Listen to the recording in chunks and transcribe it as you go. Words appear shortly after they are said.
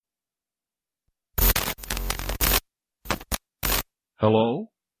Hello?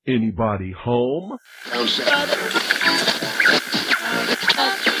 Anybody home?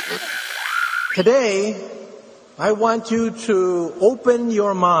 Today, I want you to open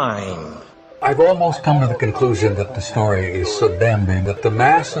your mind. I've almost come to the conclusion that the story is so damning that the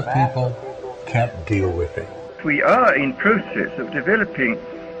mass of people can't deal with it. We are in process of developing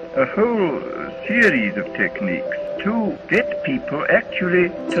a whole series of techniques to get people actually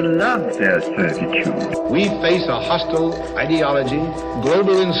to love their servitude. We face a hostile ideology,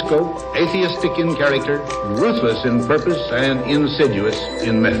 global in scope, atheistic in character, ruthless in purpose, and insidious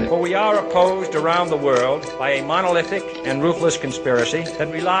in method. For we are opposed around the world by a monolithic and ruthless conspiracy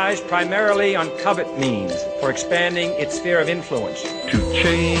that relies primarily on covert means for expanding its sphere of influence. To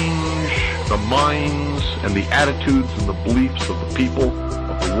change the minds and the attitudes and the beliefs of the people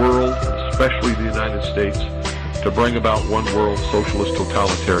of the world, especially the United States, to bring about one world socialist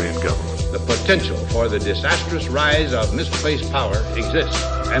totalitarian government. The potential for the disastrous rise of misplaced power exists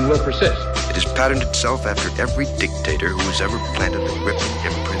and will persist. It has patterned itself after every dictator who has ever planted the ripping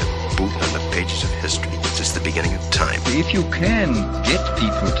imprint of boot on the pages of history since the beginning of time. If you can get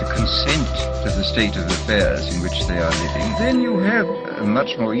people to consent to the state of affairs in which they are living, then you have a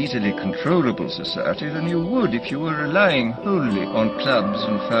much more easily controllable society than you would if you were relying wholly on clubs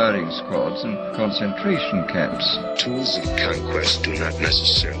and firing squads and concentration camps. Tools of conquest do not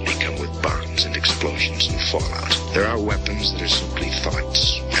necessarily come with bombs and explosions and fallout. There are weapons that are simply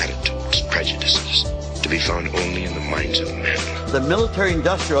thoughts, attitudes, prejudices, to be found only in the minds of men. The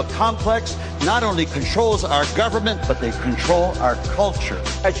military-industrial complex not only controls our government, but they control our culture.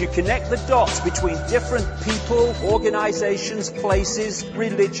 As you connect the dots between different people, organizations, places,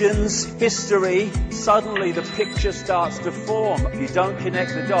 religions, history, suddenly the picture starts to form. If you don't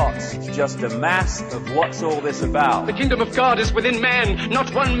connect the dots, it's just a mass of what's all this about. The kingdom of God is within man,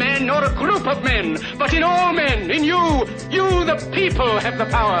 not one man nor a group of men, but in all men, in you. You, the people, have the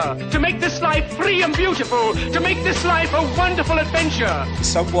power to make this life free and beautiful, to make this life a wonderful adventure.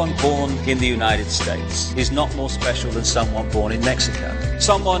 Someone born in the United States is not more special than someone born in Mexico.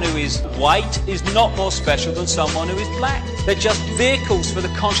 Someone who is white is not more special than someone who is black. They're just vehicles for the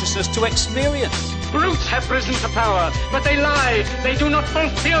consciousness to experience. Brutes have risen to power, but they lie. They do not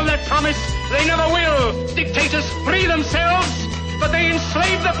fulfill their promise. They never will. Dictators free themselves, but they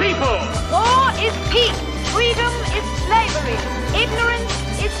enslave the people. War is peace. Freedom is slavery. Ignorance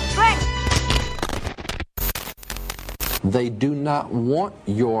is strength. They do not want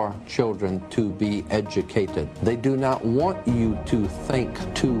your children to be educated. They do not want you to think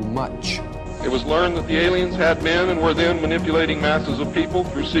too much. It was learned that the aliens had men and were then manipulating masses of people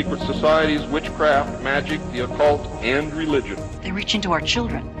through secret societies, witchcraft, magic, the occult, and religion. They reach into our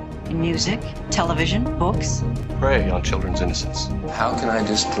children in music, television, books. Prey on children's innocence. How can I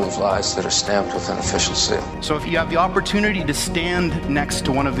disprove lies that are stamped with an official seal? So if you have the opportunity to stand next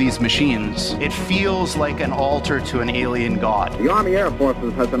to one of these machines, it feels like an altar to an alien god. The Army Air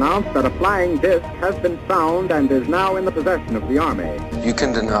Forces has announced that a flying disc has been found and is now in the possession of the Army. You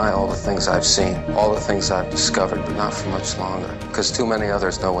can deny all the things I've seen, all the things I've discovered, but not for much longer, because too many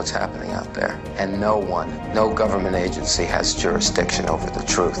others know what's happening out there. And no government agency has jurisdiction over the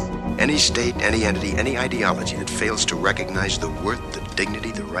truth. Any state, any entity, any ideology that fails to recognize the worth, the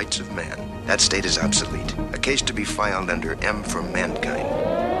dignity, the rights of man, that state is obsolete. A case to be filed under M for Mankind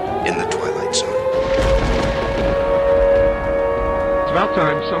in the Twilight Zone. It's about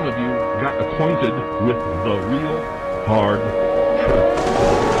time some of you got acquainted with the real hard truth.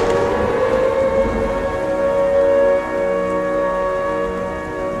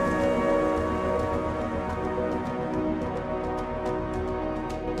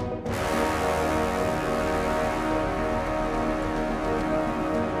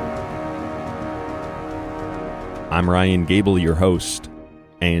 I'm Ryan Gable, your host,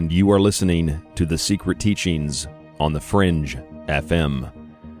 and you are listening to The Secret Teachings on The Fringe FM.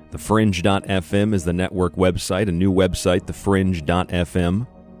 TheFringe.fm is the network website, a new website, TheFringe.fm.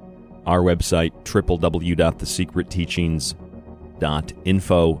 Our website,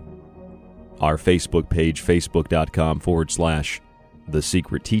 www.thesecretteachings.info. Our Facebook page, facebook.com/The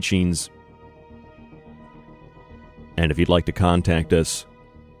Secret Teachings. And if you'd like to contact us,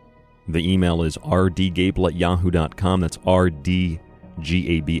 the email is rdgable@yahoo.com. That's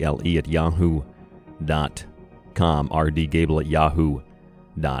rdgable@yahoo.com.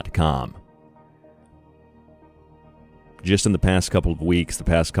 rdgable@yahoo.com. Just in the past couple of weeks, the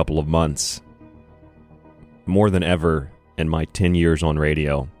past couple of months, more than ever in my 10 years on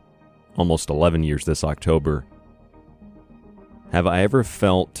radio, almost 11 years this October, have I ever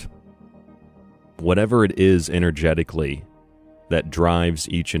felt whatever it is energetically that drives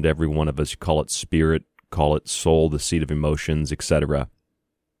each and every one of us, call it spirit, call it soul, the seat of emotions, etc.,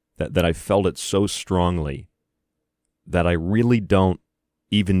 that I felt it so strongly that I really don't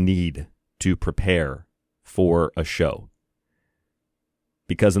even need to prepare for a show.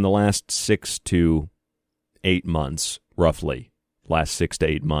 Because in the last 6 to 8 months, roughly, last 6 to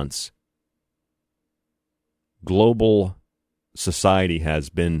 8 months, global society has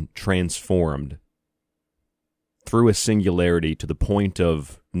been transformed through a singularity to the point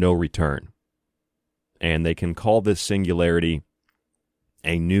of no return. And they can call this singularity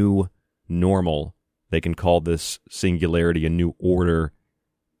a new normal. They can call this singularity a new order.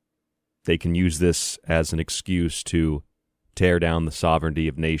 They can use this as an excuse to tear down the sovereignty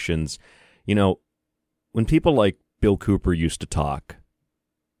of nations. You know, when people like Bill Cooper used to talk,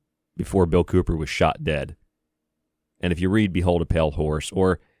 before Bill Cooper was shot dead, and if you read Behold a Pale Horse,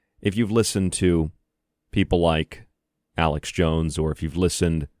 or if you've listened to people like Alex Jones, or if you've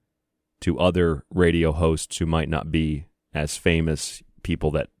listened to other radio hosts who might not be as famous, people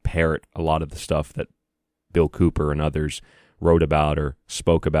that parrot a lot of the stuff that Bill Cooper and others wrote about or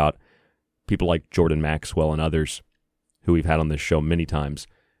spoke about, people like Jordan Maxwell and others who we've had on this show many times,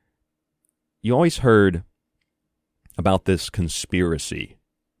 you always heard about this conspiracy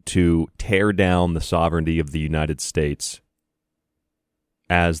to tear down the sovereignty of the United States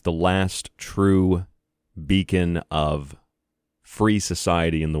as the last true beacon of free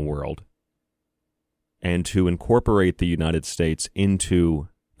society in the world, and to incorporate the United States into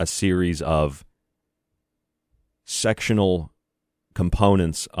a series of sectional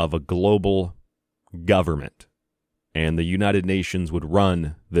components of a global government. And the United Nations would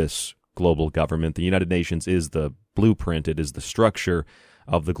run this global government. The United Nations is the blueprint, it is the structure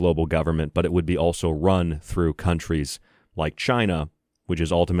of the global government, but it would be also run through countries like China, which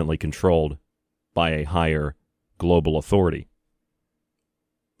is ultimately controlled by a higher global authority.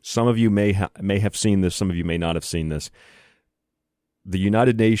 Some of you may have seen this, some of you may not have seen this. The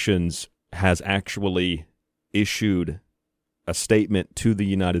United Nations has actually issued a statement to the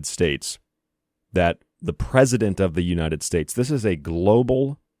United States that the President of the United States, this is a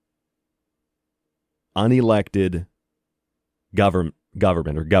global, unelected government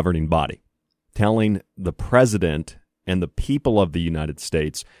or governing body, telling the President and the people of the United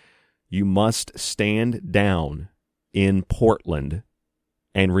States, you must stand down in Portland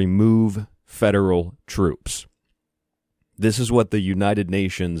and remove federal troops. This is what the United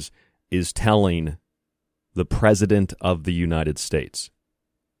Nations is telling the President of the United States.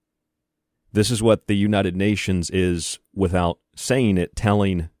 This is what the United Nations is, without saying it,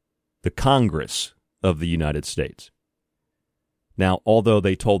 telling the Congress of the United States. Now, although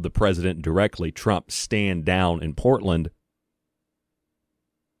they told the President directly, Trump, stand down in Portland,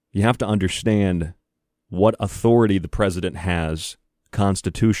 you have to understand what authority the President has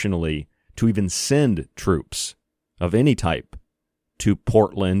constitutionally to even send troops of any type to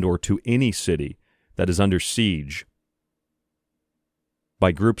Portland or to any city that is under siege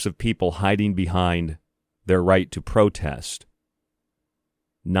by groups of people hiding behind their right to protest,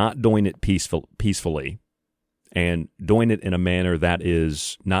 not doing it peacefully, and doing it in a manner that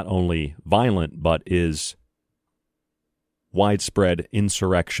is not only violent, but is widespread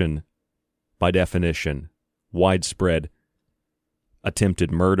insurrection by definition, widespread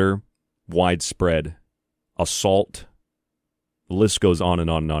attempted murder, widespread assault. The list goes on and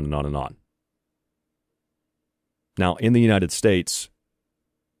on and on and on and on. Now, in the United States,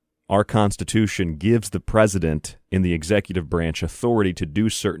 our Constitution gives the President in the executive branch authority to do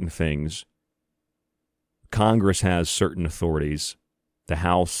certain things. Congress has certain authorities, the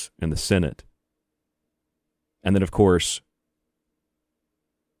House and the Senate. And then, of course,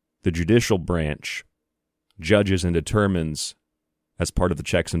 the judicial branch judges and determines, as part of the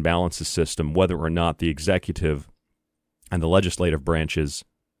checks and balances system, whether or not the executive and the legislative branches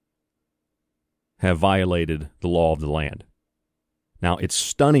have violated the law of the land. Now, it's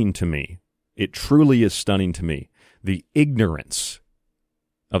stunning to me, it truly is stunning to me, the ignorance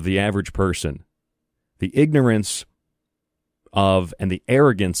of the average person, the ignorance of and the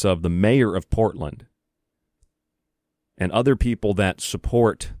arrogance of the mayor of Portland and other people that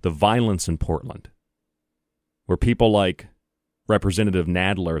support the violence in Portland, where people like Representative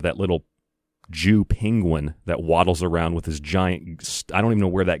Nadler, that little Jew penguin that waddles around with his giant, I don't even know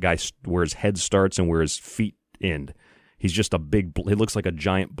where that guy, where his head starts and where his feet end. He's just a big, he looks like a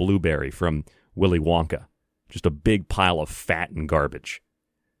giant blueberry from Willy Wonka, just a big pile of fat and garbage.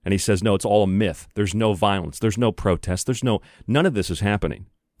 And he says, no, it's all a myth. There's no violence. There's no protest. None of this is happening.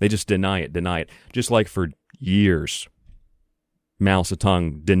 They just deny it. Just like for years, Mao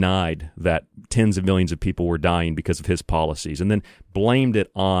Zedong denied that tens of millions of people were dying because of his policies, and then blamed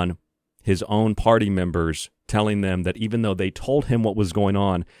it on his own party members, telling them that even though they told him what was going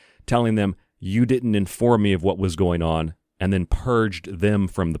on, telling them, you didn't inform me of what was going on, and then purged them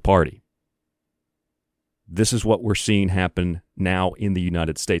from the party. This is what we're seeing happen now in the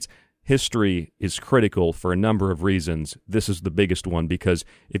United States. History is critical for a number of reasons. This is the biggest one, because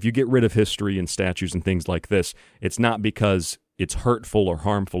if you get rid of history and statues and things like this, it's not because it's hurtful or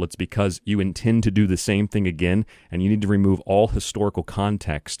harmful. It's because you intend to do the same thing again, and you need to remove all historical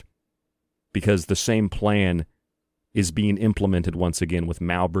context, because the same plan is being implemented once again with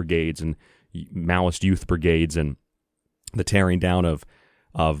Mao brigades and Maoist youth brigades and the tearing down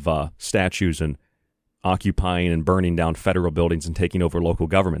of statues and occupying and burning down federal buildings and taking over local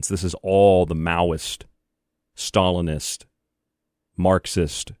governments. This is all the Maoist, Stalinist,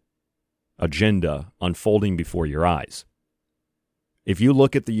 Marxist agenda unfolding before your eyes. If you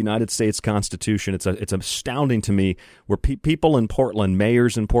look at the United States Constitution, it's astounding to me where people in Portland,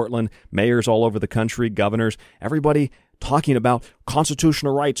 mayors in Portland, mayors all over the country, governors, everybody talking about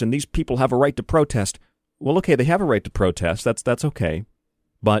constitutional rights and these people have a right to protest. Well, okay, they have a right to protest. That's okay.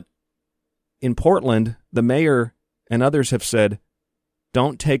 But in Portland, the mayor and others have said,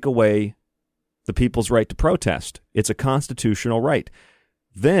 don't take away the people's right to protest. It's a constitutional right.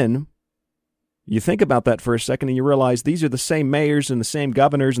 Then you think about that for a second and you realize these are the same mayors and the same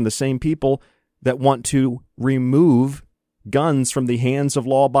governors and the same people that want to remove guns from the hands of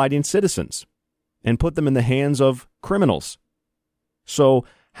law-abiding citizens and put them in the hands of criminals. So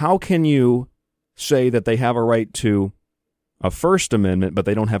how can you say that they have a right to a First Amendment, but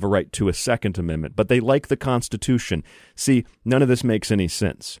they don't have a right to a Second Amendment, but they like the Constitution? See, none of this makes any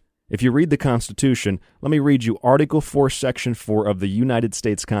sense. If you read the Constitution, let me read you Article 4, Section 4 of the United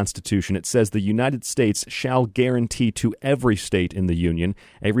States Constitution. It says, the United States shall guarantee to every state in the Union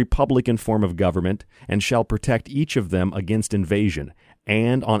a republican form of government and shall protect each of them against invasion,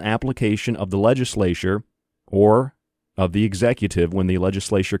 and on application of the legislature or of the executive when the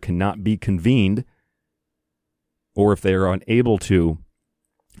legislature cannot be convened, or if they are unable to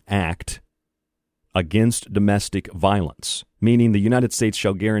act against domestic violence, meaning the United States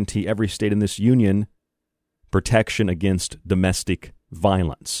shall guarantee every state in this union protection against domestic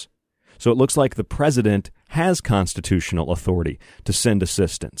violence. So it looks like the president has constitutional authority to send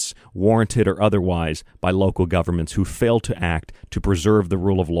assistance, warranted or otherwise, by local governments who fail to act to preserve the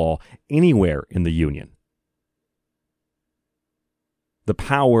rule of law anywhere in the union. The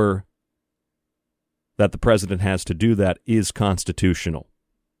power that the president has to do that is constitutional.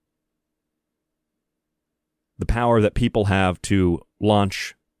 The power that people have to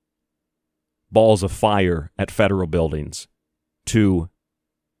launch balls of fire at federal buildings, to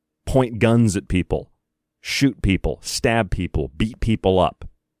point guns at people, shoot people, stab people, beat people up,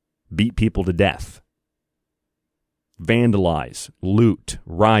 beat people to death, vandalize, loot,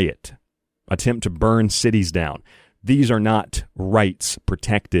 riot, attempt to burn cities down. These are not rights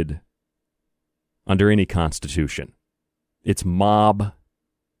protected under any constitution. It's mob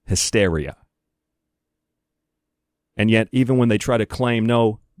hysteria. And yet, even when they try to claim,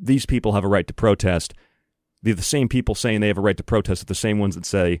 no, these people have a right to protest, the same people saying they have a right to protest are the same ones that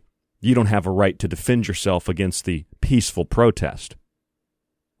say, you don't have a right to defend yourself against the peaceful protest.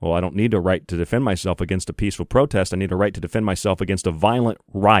 Well, I don't need a right to defend myself against a peaceful protest. I need a right to defend myself against a violent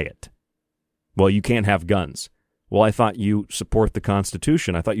riot. Well, you can't have guns. Well, I thought you support the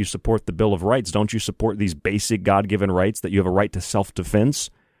Constitution. I thought you support the Bill of Rights. Don't you support these basic God-given rights that you have a right to self-defense?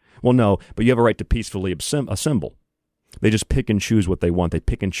 Well, no, but you have a right to peacefully assemble. They just pick and choose what they want. They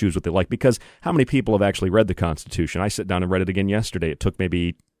pick and choose what they like. Because how many people have actually read the Constitution? I sat down and read it again yesterday. It took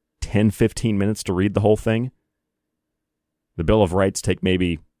maybe 10, 15 minutes to read the whole thing. The Bill of Rights take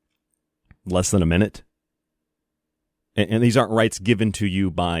maybe less than a minute. And these aren't rights given to you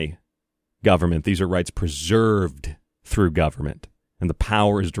by government. These are rights preserved through government. And the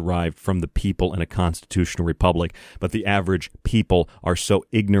power is derived from the people in a constitutional republic. But the average people are so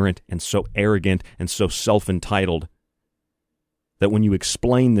ignorant and so arrogant and so self-entitled that when you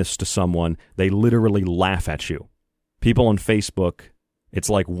explain this to someone, they literally laugh at you. People on Facebook, it's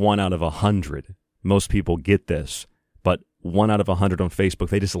like 1 out of 100. Most people get this, but 1 out of 100 on Facebook,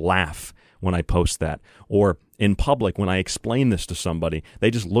 they just laugh when I post that. Or in public, when I explain this to somebody, they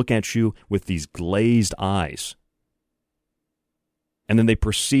just look at you with these glazed eyes. And then they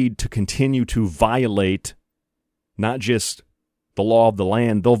proceed to continue to violate not just the law of the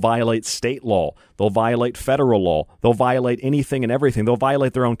land, they'll violate state law, they'll violate federal law, they'll violate anything and everything. They'll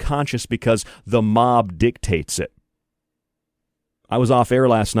violate their own conscience because the mob dictates it. I was off air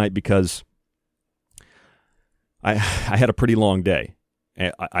last night because I had a pretty long day.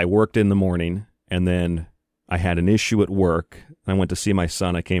 I worked in the morning, and then I had an issue at work. I went to see my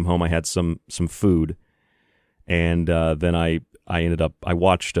son. I came home. I had some food, and then I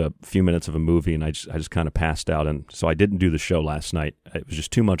watched a few minutes of a movie, and I just kind of passed out, and so I didn't do the show last night. It was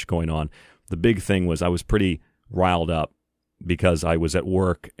just too much going on. The big thing was I was pretty riled up because I was at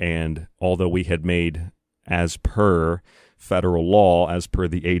work, and although we had made, as per federal law, as per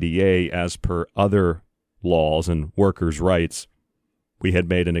the ADA, as per other laws and workers' rights, we had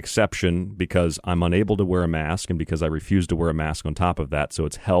made an exception because I'm unable to wear a mask and because I refuse to wear a mask on top of that. So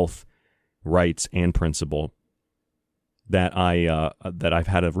it's health, rights, and principle that I've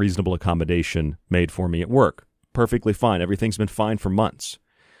had a reasonable accommodation made for me at work. Perfectly fine. Everything's been fine for months.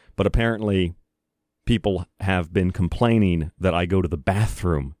 But apparently people have been complaining that I go to the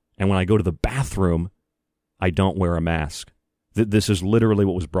bathroom. And when I go to the bathroom, I don't wear a mask. This is literally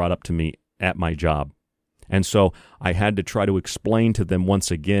what was brought up to me at my job. And so I had to try to explain to them once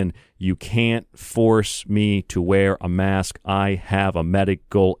again, you can't force me to wear a mask. I have a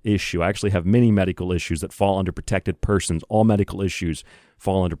medical issue. I actually have many medical issues that fall under protected persons. All medical issues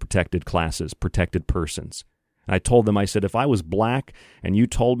fall under protected classes, protected persons. And I told them, I said, if I was black and you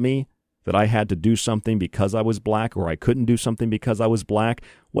told me that I had to do something because I was black or I couldn't do something because I was black,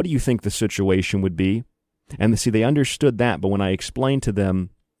 what do you think the situation would be? And see, they understood that, but when I explained to them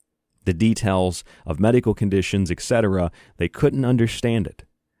the details of medical conditions, etc., they couldn't understand it.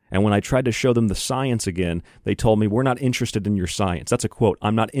 And when I tried to show them the science again, they told me, we're not interested in your science. That's a quote.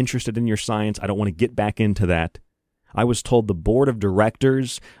 I'm not interested in your science. I don't want to get back into that. I was told the board of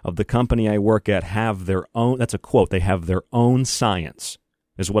directors of the company I work at have their own, that's a quote, they have their own science,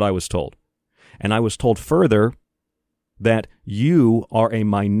 is what I was told. And I was told further that you are a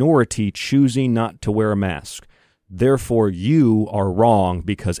minority choosing not to wear a mask. Therefore, you are wrong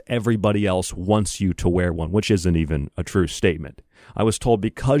because everybody else wants you to wear one, which isn't even a true statement. I was told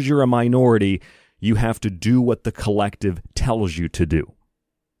because you're a minority, you have to do what the collective tells you to do.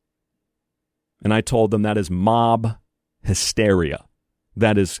 And I told them that is mob hysteria.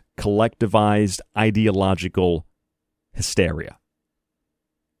 That is collectivized ideological hysteria.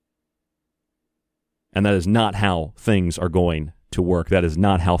 And that is not how things are going to work. That is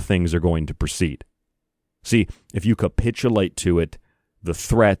not how things are going to proceed. See, if you capitulate to it, the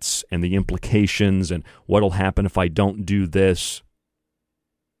threats and the implications and what'll happen if I don't do this,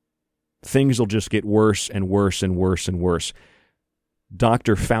 things will just get worse and worse and worse and worse.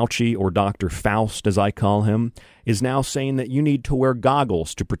 Dr. Fauci, or Dr. Faust as I call him, is now saying that you need to wear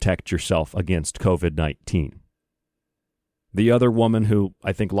goggles to protect yourself against COVID-19. The other woman who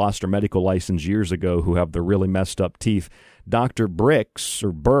I think lost her medical license years ago, who have the really messed up teeth, Dr.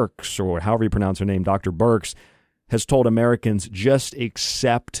 Birx, or however you pronounce her name, Dr. Birx, has told Americans, just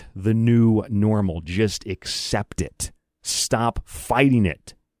accept the new normal. Just accept it. Stop fighting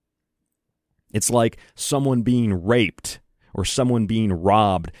it. It's like someone being raped or someone being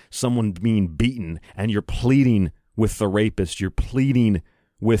robbed, someone being beaten, and you're pleading with the rapist. You're pleading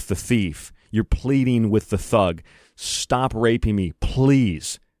with the thief. You're pleading with the thug. Stop raping me,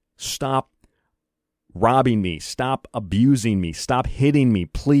 please. Stop robbing me. Stop abusing me. Stop hitting me.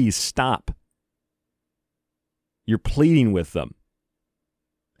 Please stop. You're pleading with them.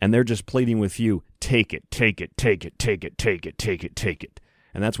 And they're just pleading with you. Take it, take it, take it, take it, take it, take it, take it.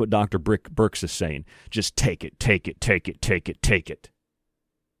 And that's what Dr. Birx is saying. Just take it, take it, take it, take it, take it.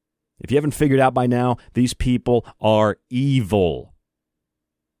 If you haven't figured out by now, these people are evil.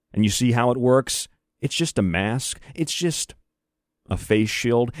 And you see how it works? It's just a mask. It's just a face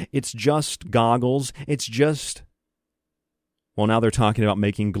shield. It's just goggles. It's just, well, now they're talking about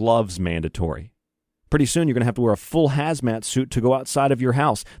making gloves mandatory. Pretty soon you're going to have to wear a full hazmat suit to go outside of your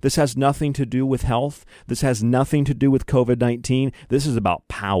house. This has nothing to do with health. This has nothing to do with COVID-19. This is about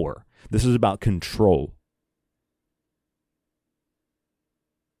power. This is about control.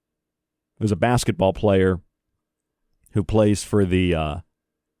 There's a basketball player who plays for the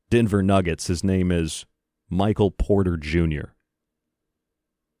Denver Nuggets. His name is Michael Porter Jr.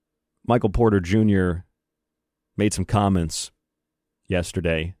 Michael Porter Jr. made some comments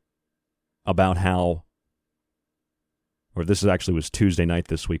yesterday about how, or this actually was Tuesday night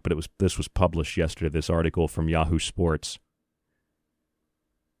this week, but this was published yesterday, this article from Yahoo Sports.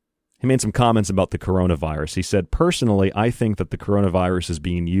 He made some comments about the coronavirus. He said, personally, I think that the coronavirus is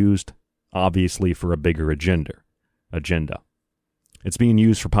being used, obviously, for a bigger agenda. It's being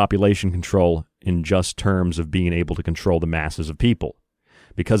used for population control in just terms of being able to control the masses of people.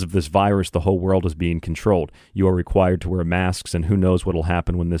 Because of this virus, the whole world is being controlled. You are required to wear masks, and who knows what will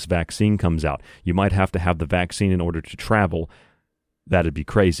happen when this vaccine comes out. You might have to have the vaccine in order to travel. That'd be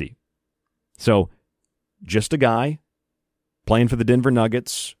crazy. So, just a guy playing for the Denver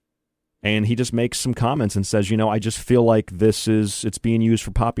Nuggets, And he just makes some comments and says, I just feel like it's being used for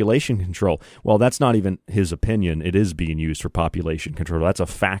population control. Well, that's not even his opinion. It is being used for population control. That's a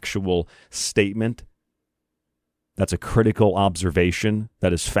factual statement. That's a critical observation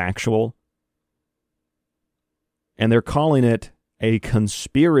that is factual. And they're calling it a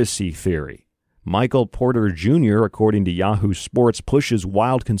conspiracy theory. Michael Porter Jr., according to Yahoo Sports, pushes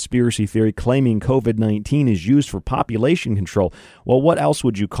wild conspiracy theory claiming COVID-19 is used for population control. Well, what else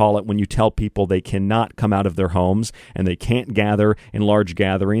would you call it when you tell people they cannot come out of their homes and they can't gather in large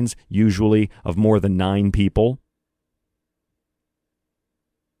gatherings, usually of more than 9 people?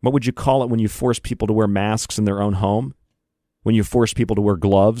 What would you call it when you force people to wear masks in their own home? When you force people to wear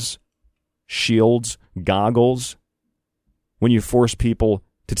gloves, shields, goggles? When you force people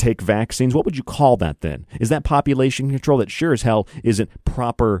to take vaccines? What would you call that then? Is that population control? That sure as hell isn't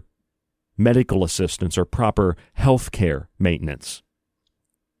proper medical assistance or proper health care maintenance.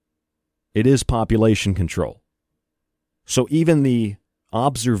 It is population control. So even the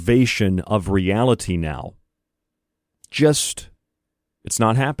observation of reality now, it's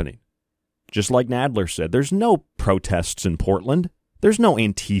not happening. Just like Nadler said, there's no protests in Portland. There's no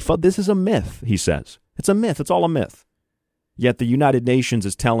Antifa. This is a myth, he says. It's a myth. It's all a myth. Yet the United Nations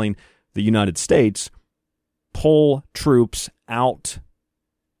is telling the United States, pull troops out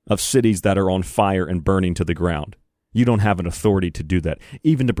of cities that are on fire and burning to the ground. You don't have an authority to do that,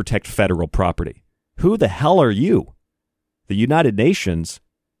 even to protect federal property. Who the hell are you? The United Nations?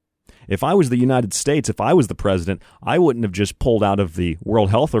 If I was the United States, if I was the president, I wouldn't have just pulled out of the World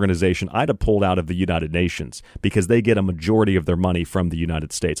Health Organization. I'd have pulled out of the United Nations because they get a majority of their money from the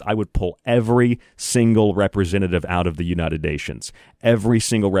United States. I would pull every single representative out of the United Nations, every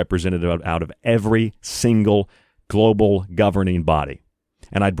single representative out of every single global governing body.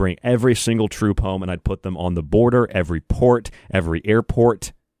 And I'd bring every single troop home and I'd put them on the border, every port, every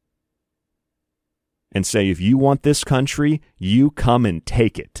airport, and say, if you want this country, you come and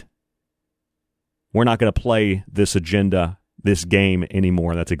take it. We're not going to play this agenda, this game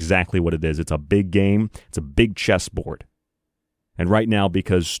anymore. That's exactly what it is. It's a big game. It's a big chessboard. And right now,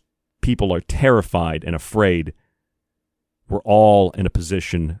 because people are terrified and afraid, we're all in a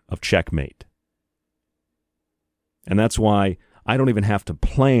position of checkmate. And that's why I don't even have to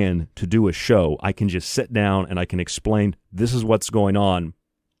plan to do a show. I can just sit down and I can explain this is what's going on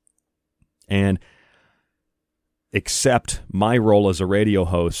and accept my role as a radio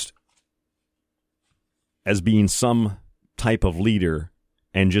host as being some type of leader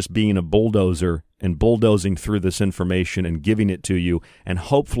and just being a bulldozer and bulldozing through this information and giving it to you and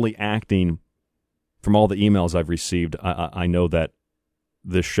hopefully acting from all the emails I've received. I know that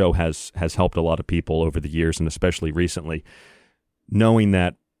this show has helped a lot of people over the years and especially recently, knowing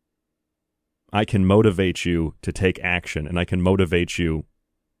that I can motivate you to take action and I can motivate you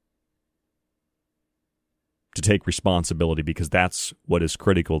to take responsibility because that's what is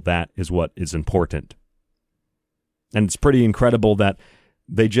critical. That is what is important. And it's pretty incredible that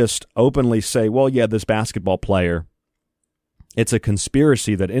they just openly say, well, yeah, this basketball player, it's a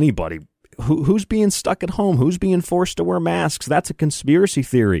conspiracy that anybody, who's being stuck at home, who's being forced to wear masks, that's a conspiracy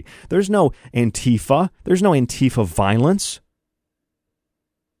theory. There's no Antifa. There's no Antifa violence.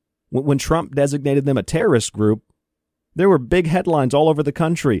 When Trump designated them a terrorist group, there were big headlines all over the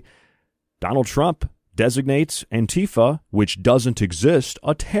country. Donald Trump designates Antifa, which doesn't exist,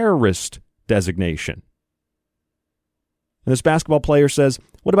 a terrorist designation. And this basketball player says,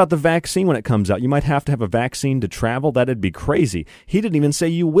 what about the vaccine when it comes out? You might have to have a vaccine to travel? That'd be crazy. He didn't even say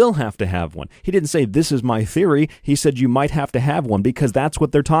you will have to have one. He didn't say this is my theory. He said you might have to have one because that's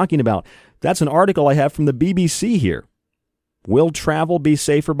what they're talking about. That's an article I have from the BBC here. Will travel be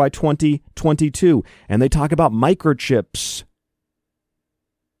safer by 2022? And they talk about microchips.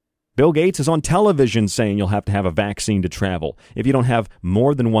 Bill Gates is on television saying you'll have to have a vaccine to travel. If you don't have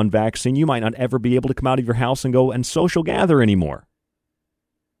more than one vaccine, you might not ever be able to come out of your house and go and social gather anymore.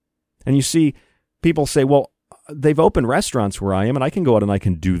 And you see people say, well, they've opened restaurants where I am and I can go out and I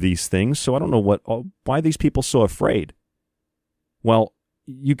can do these things. So I don't know why are these people so afraid? Well,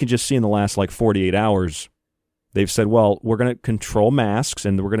 you can just see in the last 48 hours, they've said, well, we're going to control masks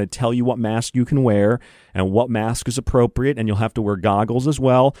and we're going to tell you what mask you can wear and what mask is appropriate. And you'll have to wear goggles as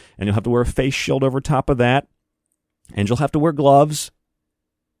well. And you'll have to wear a face shield over top of that. And you'll have to wear gloves.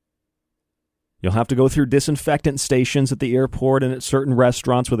 You'll have to go through disinfectant stations at the airport and at certain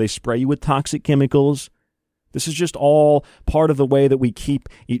restaurants where they spray you with toxic chemicals. This is just all part of the way that we keep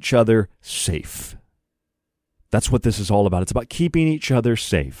each other safe. That's what this is all about. It's about keeping each other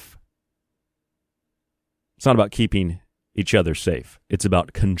safe. It's not about keeping each other safe. It's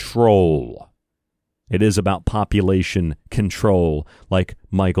about control. It is about population control, like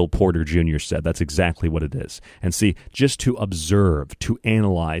Michael Porter Jr. said. That's exactly what it is. And see, just to observe, to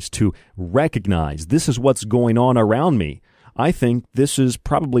analyze, to recognize this is what's going on around me, I think this is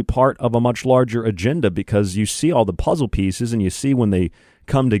probably part of a much larger agenda, because you see all the puzzle pieces and you see when they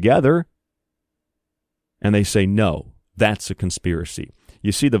come together and they say, no, that's a conspiracy.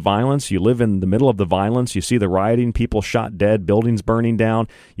 You see the violence, you live in the middle of the violence, you see the rioting, people shot dead, buildings burning down,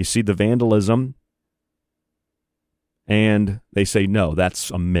 you see the vandalism, and they say, no,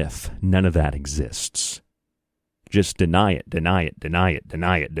 that's a myth. None of that exists. Just deny it, deny it, deny it,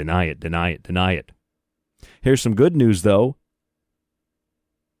 deny it, deny it, deny it, deny it. Here's some good news, though.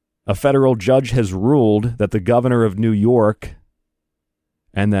 A federal judge has ruled that the governor of New York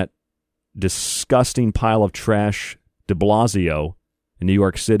and that disgusting pile of trash, de Blasio, in New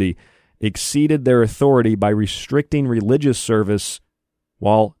York City, exceeded their authority by restricting religious service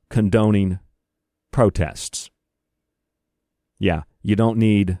while condoning protests. Yeah, you don't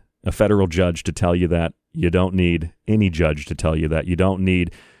need a federal judge to tell you that. You don't need any judge to tell you that. You don't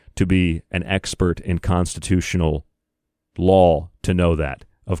need to be an expert in constitutional law to know that.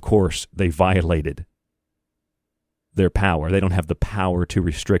 Of course, they violated their power. They don't have the power to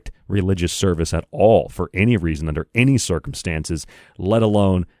restrict religious service at all for any reason, under any circumstances, let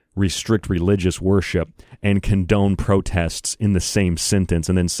alone restrict religious worship and condone protests in the same sentence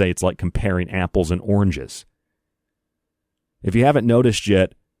and then say it's like comparing apples and oranges. If you haven't noticed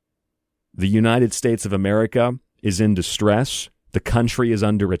yet, the United States of America is in distress. The country is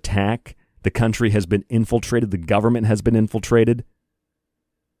under attack. The country has been infiltrated. The government has been infiltrated.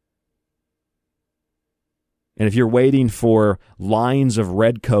 And if you're waiting for lines of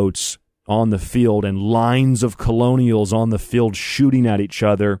redcoats on the field and lines of colonials on the field shooting at each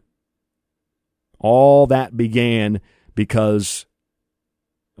other, all that began because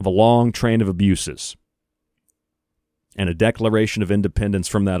of a long train of abuses and a declaration of independence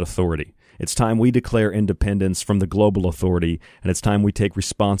from that authority. It's time we declare independence from the global authority, and it's time we take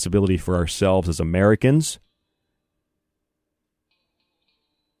responsibility for ourselves as Americans,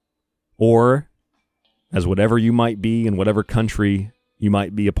 or as whatever you might be in whatever country you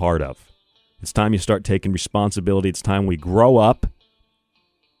might be a part of. It's time you start taking responsibility. It's time we grow up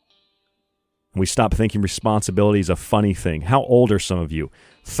and we stop thinking responsibility is a funny thing. How old are some of you?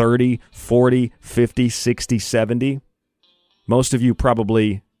 30, 40, 50, 60, 70? Most of you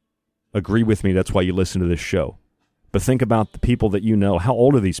probably agree with me. That's why you listen to this show. But think about the people that you know. How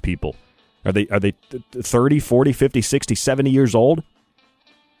old are these people? Are they 30, 40, 50, 60, 70 years old?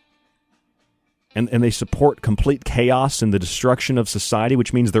 And they support complete chaos and the destruction of society,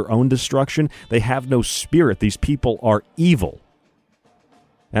 which means their own destruction. They have no spirit. These people are evil.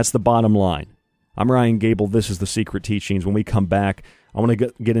 That's the bottom line. I'm Ryan Gable. This is The Secret Teachings. When we come back, I want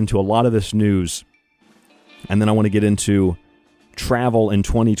to get into a lot of this news, and then I want to get into travel in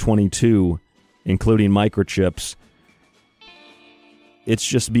 2022, including microchips. It's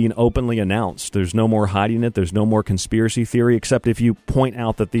just being openly announced. There's no more hiding it. There's no more conspiracy theory, except if you point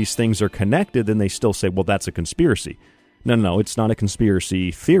out that these things are connected, then they still say, well, that's a conspiracy. No, it's not a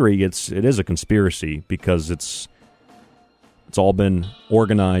conspiracy theory. It is a conspiracy because it's all been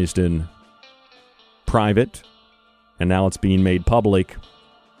organized in private, and now it's being made public.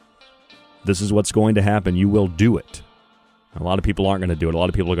 This is what's going to happen. You will do it. A lot of people aren't going to do it. A lot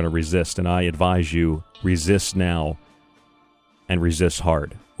of people are going to resist, and I advise you, resist now and resist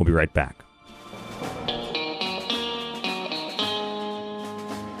hard. We'll be right back.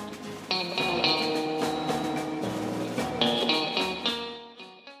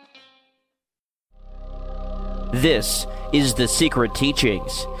 This is The Secret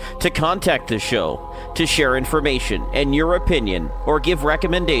Teachings. To contact the show, to share information and your opinion, or give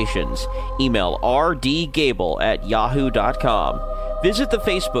recommendations, email rdgable@yahoo.com. Visit the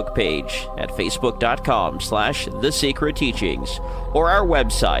Facebook page at facebook.com/thesecretteachings or our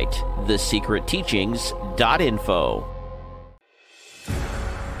website, thesecretteachings.info.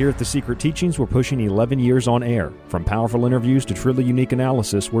 Here at The Secret Teachings, we're pushing 11 years on air. From powerful interviews to truly unique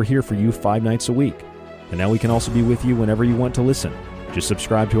analysis, we're here for you 5 nights a week. And now we can also be with you whenever you want to listen. Just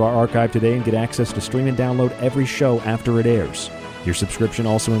subscribe to our archive today and get access to stream and download every show after it airs. Your subscription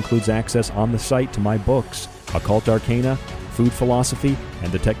also includes access on the site to my books, Occult Arcana, Food Philosophy,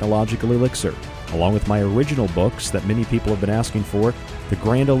 and The Technological Elixir, along with my original books that many people have been asking for, The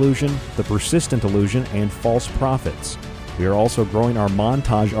Grand Illusion, The Persistent Illusion, and False Prophets. We are also growing our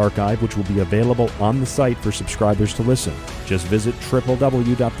montage archive, which will be available on the site for subscribers to listen. Just visit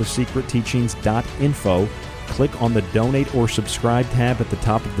www.thesecretteachings.info, click on the Donate or Subscribe tab at the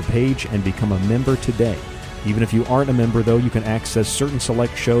top of the page, and become a member today. Even if you aren't a member, though, you can access certain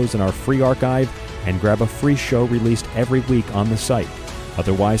select shows in our free archive and grab a free show released every week on the site.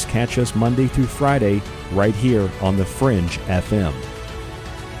 Otherwise, catch us Monday through Friday right here on The Fringe FM.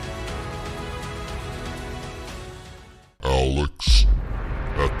 Alex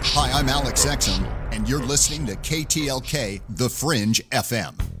Exum. Hi, I'm Alex Exum, and you're listening to KTLK The Fringe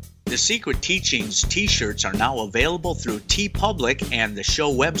FM. The Secret Teachings t-shirts are now available through TeePublic and the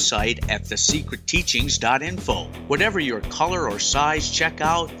show website at thesecretteachings.info. Whatever your color or size, check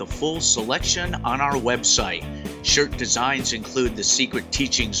out the full selection on our website. Shirt designs include the Secret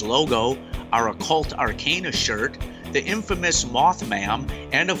Teachings logo, our Occult Arcana shirt, the infamous Mothman,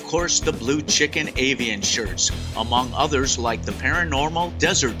 and of course the Blue Chicken Avian shirts, among others like the Paranormal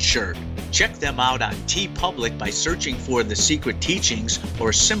Desert shirt. Check them out on TeePublic by searching for The Secret Teachings,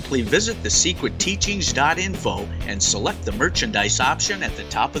 or simply visit thesecretteachings.info and select the merchandise option at the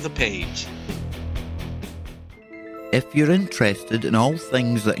top of the page. If you're interested in all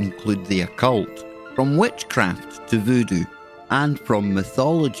things that include the occult, from witchcraft to voodoo, and from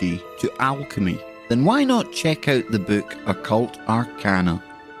mythology to alchemy, then why not check out the book Occult Arcana,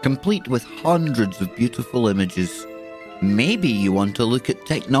 complete with hundreds of beautiful images. Maybe you want to look at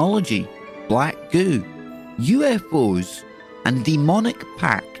technology, black goo, UFOs, and demonic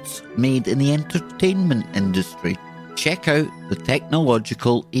pacts made in the entertainment industry. Check out the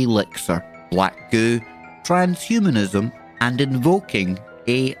technological elixir, black goo, transhumanism, and invoking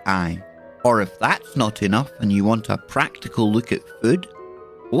AI. Or if that's not enough and you want a practical look at food,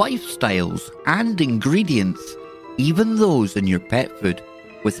 lifestyles, and ingredients, even those in your pet food,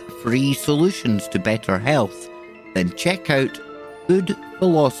 with free solutions to better health, then check out Food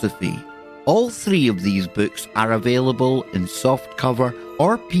Philosophy. All three of these books are available in softcover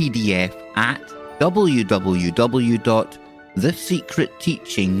or PDF at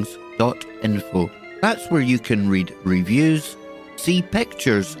www.thesecretteachings.info. That's where you can read reviews, see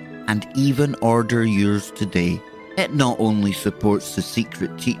pictures, and even order yours today. It not only supports The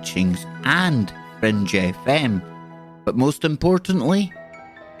Secret Teachings and Fringe FM, but most importantly,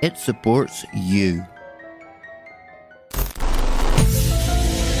 it supports you.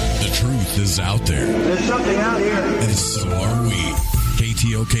 The truth is out there. There's something out here. And so are we.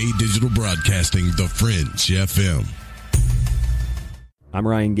 KTLK Digital Broadcasting, The Fringe FM. I'm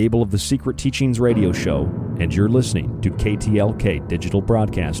Ryan Gable of The Secret Teachings Radio Show, and you're listening to KTLK Digital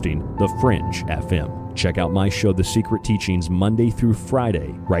Broadcasting, The Fringe FM. Check out my show, The Secret Teachings, Monday through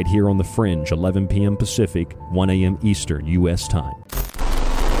Friday, right here on The Fringe, 11 p.m. Pacific, 1 a.m. Eastern, U.S. time.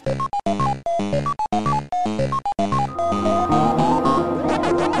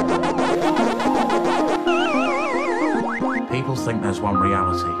 People think there's one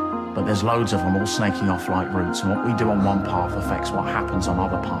reality, but there's loads of them all snaking off like roots, and what we do on one path affects what happens on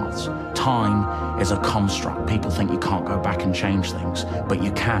other paths. Time is a construct. People think you can't go back and change things, but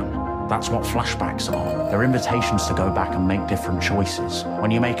you can. That's what flashbacks are. They're invitations to go back and make different choices. When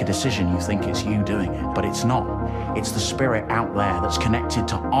you make a decision, you think it's you doing it, but it's not. It's the spirit out there that's connected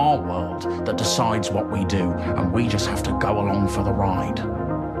to our world that decides what we do, and we just have to go along for the ride.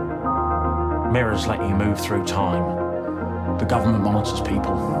 Mirrors let you move through time. The government monitors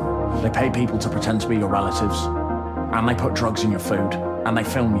people. They pay people to pretend to be your relatives, and they put drugs in your food, and they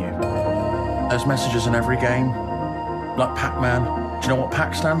film you. There's messages in every game, like Pac-Man. Do you know what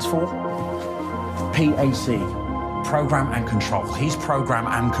PAC stands for? PAC, Program and Control. He's Program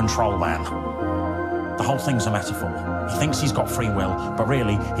and Control Man. The whole thing's a metaphor. He thinks he's got free will, but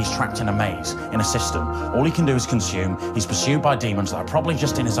really he's trapped in a maze, in a system. All he can do is consume. He's pursued by demons that are probably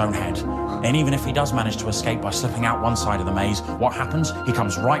just in his own head. And even if he does manage to escape by slipping out one side of the maze, what happens? He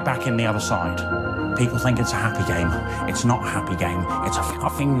comes right back in the other side. People think it's a happy game. It's not a happy game. It's a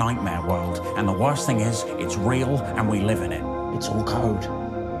fucking nightmare world. And the worst thing is, it's real and we live in it. It's all code.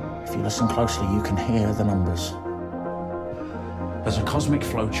 If you listen closely, you can hear the numbers. There's a cosmic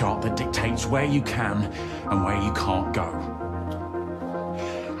flowchart that dictates where you can and where you can't go.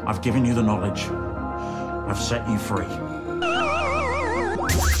 I've given you the knowledge. I've set you free.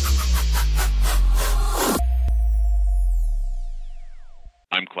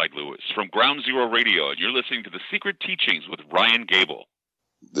 I'm Clyde Lewis from Ground Zero Radio, and you're listening to The Secret Teachings with Ryan Gable.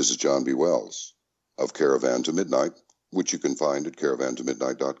 This is John B. Wells of Caravan to Midnight, which you can find at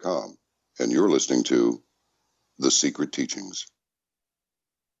caravantomidnight.com. And you're listening to The Secret Teachings.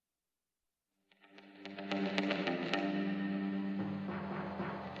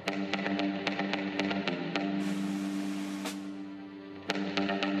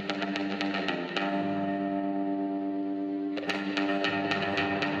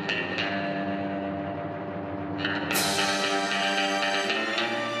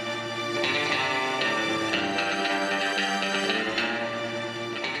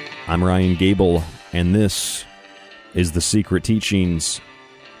 I'm Ryan Gable, and this is The Secret Teachings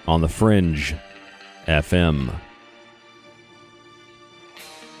on the Fringe FM.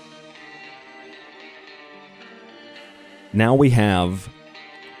 Now we have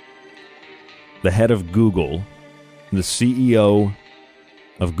the head of Google, the CEO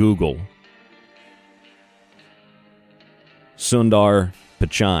of Google, Sundar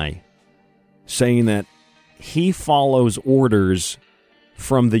Pichai, saying that he follows orders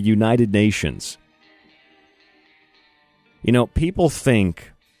from the United Nations. You know, people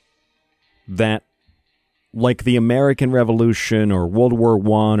think that, like the American Revolution or World War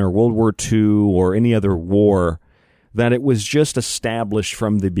I or World War II or any other war, that it was just established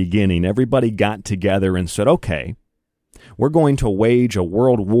from the beginning. Everybody got together and said, okay, we're going to wage a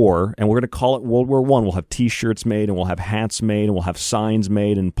world war, and we're going to call it World War I. We'll have T-shirts made, and we'll have hats made, and we'll have signs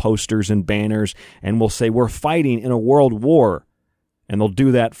made, and posters and banners, and we'll say we're fighting in a world war. And they'll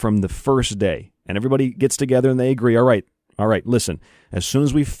do that from the first day. And everybody gets together and they agree, all right, listen, as soon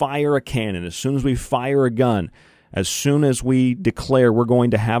as we fire a cannon, as soon as we fire a gun, as soon as we declare we're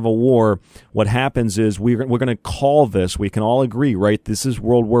going to have a war, what happens is we're going to call this, we can all agree, right, this is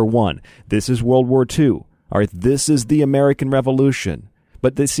World War I, this is World War II, all right, this is the American Revolution.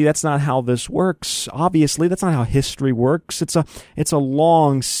 But see, that's not how this works. Obviously, that's not how history works. It's a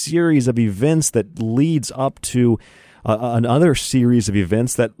long series of events that leads up to another series of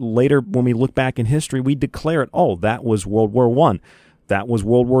events that later, when we look back in history, we declare it, oh, that was World War I. That was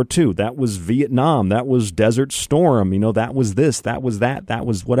World War II. That was Vietnam. That was Desert Storm. You know, that was this. That was that. That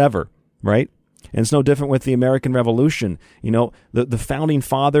was whatever, right? And it's no different with the American Revolution. You know, the founding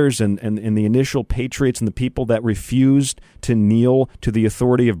fathers and the initial patriots and the people that refused to kneel to the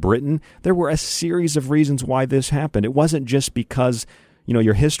authority of Britain, there were a series of reasons why this happened. It wasn't just because, you know,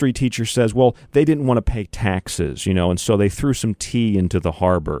 your history teacher says, well, they didn't want to pay taxes, you know, and so they threw some tea into the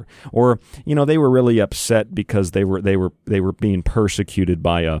harbor. Or, you know, they were really upset because they were being persecuted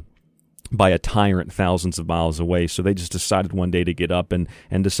by a tyrant thousands of miles away. So they just decided one day to get up and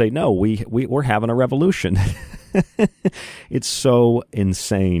to say, no, we're having a revolution. It's so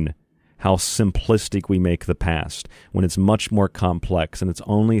insane how simplistic we make the past when it's much more complex, and it's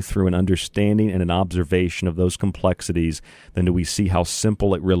only through an understanding and an observation of those complexities then do we see how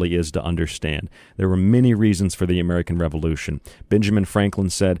simple it really is to understand. There were many reasons for the American Revolution. Benjamin Franklin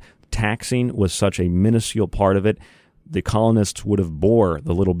said taxing was such a minuscule part of it, the colonists would have bore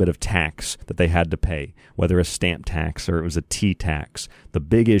the little bit of tax that they had to pay, whether a stamp tax or it was a tea tax. The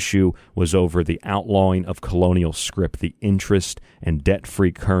big issue was over the outlawing of colonial scrip, the interest and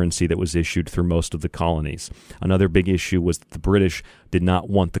debt-free currency that was issued through most of the colonies. Another big issue was that the British did not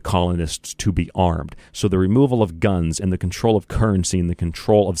want the colonists to be armed. So the removal of guns and the control of currency and the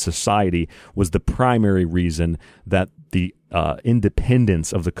control of society was the primary reason that the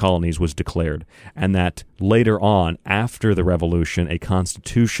independence of the colonies was declared, and that later on, after the revolution, a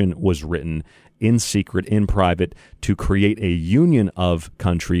constitution was written in secret, in private, to create a union of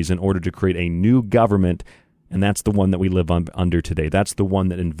countries in order to create a new government, and that's the one that we live under today. That's the one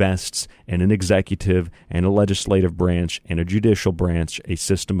that invests in an executive and a legislative branch and a judicial branch, a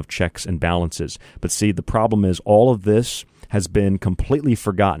system of checks and balances. But see, the problem is all of this has been completely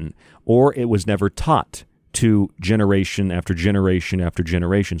forgotten, or it was never taught to generation after generation after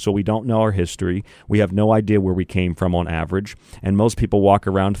generation. So we don't know our history. We have no idea where we came from on average. And most people walk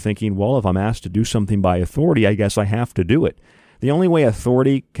around thinking, well, if I'm asked to do something by authority, I guess I have to do it. The only way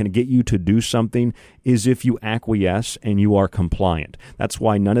authority can get you to do something is if you acquiesce and you are compliant. That's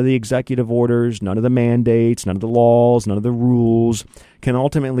why none of the executive orders, none of the mandates, none of the laws, none of the rules can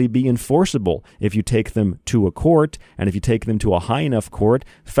ultimately be enforceable if you take them to a court, and if you take them to a high enough court,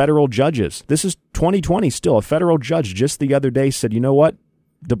 federal judges. This is 2020 still. A federal judge just the other day said, you know what,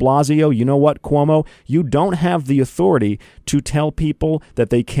 de Blasio, you know what, Cuomo, you don't have the authority to tell people that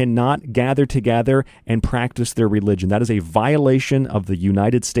they cannot gather together and practice their religion. That is a violation of the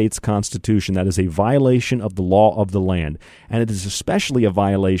United States Constitution. That is a violation of the law of the land. And it is especially a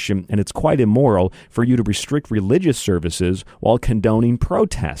violation, and it's quite immoral, for you to restrict religious services while condoning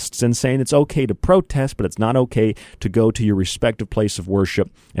protests and saying it's okay to protest, but it's not okay to go to your respective place of worship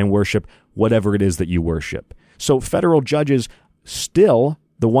and worship whatever it is that you worship. So federal judges still,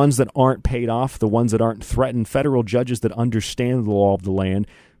 the ones that aren't paid off, the ones that aren't threatened, federal judges that understand the law of the land,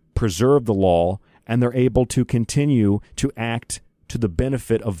 preserve the law, and they're able to continue to act to the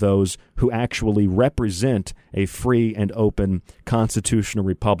benefit of those who actually represent a free and open constitutional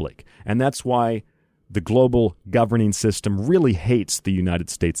republic. And that's why the global governing system really hates the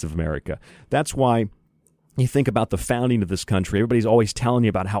United States of America. That's why You think about the founding of this country, everybody's always telling you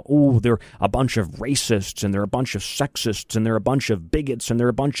about how, they're a bunch of racists, and they're a bunch of sexists, and they're a bunch of bigots, and they're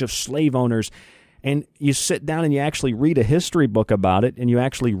a bunch of slave owners. And you sit down and you actually read a history book about it, and you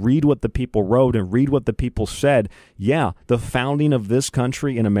actually read what the people wrote and read what the people said. Yeah, the founding of this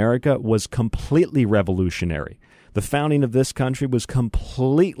country in America was completely revolutionary. The founding of this country was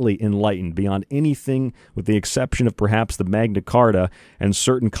completely enlightened beyond anything, with the exception of perhaps the Magna Carta and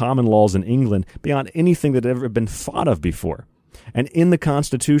certain common laws in England, beyond anything that had ever been thought of before. And in the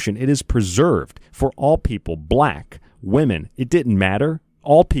Constitution, it is preserved for all people, black, women. It didn't matter.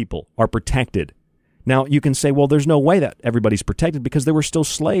 All people are protected. Now, you can say, well, there's no way that everybody's protected because there were still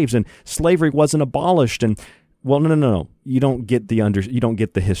slaves and slavery wasn't abolished. And well, no. You don't get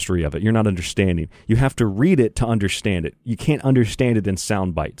the history of it. You're not understanding. You have to read it to understand it. You can't understand it in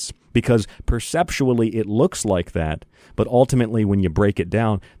sound bites because perceptually it looks like that, but ultimately when you break it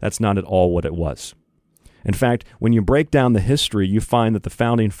down, that's not at all what it was. In fact, when you break down the history, you find that the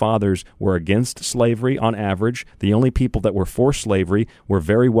Founding Fathers were against slavery on average. The only people that were for slavery were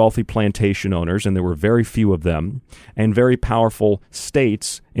very wealthy plantation owners, and there were very few of them, and very powerful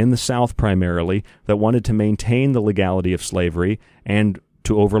states in the South primarily that wanted to maintain the legality of slavery and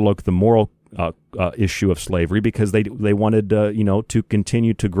to overlook the moral issue of slavery because they wanted to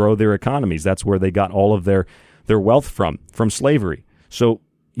continue to grow their economies. That's where they got all of their wealth from slavery. So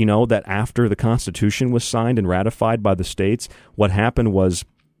that after the Constitution was signed and ratified by the states, what happened was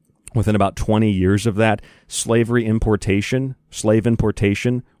within about 20 years of that, slave importation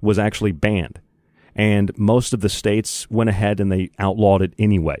was actually banned. And most of the states went ahead and they outlawed it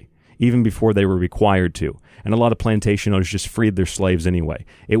anyway, even before they were required to. And a lot of plantation owners just freed their slaves anyway.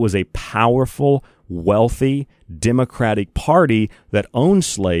 It was a powerful, wealthy, democratic party that owned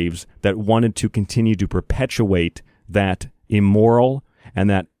slaves that wanted to continue to perpetuate that immoral and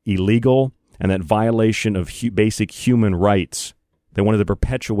that illegal and that violation of basic human rights. They wanted to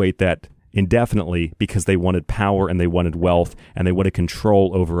perpetuate that indefinitely because they wanted power and they wanted wealth and they wanted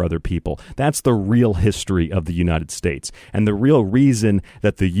control over other people. That's the real history of the United States. And the real reason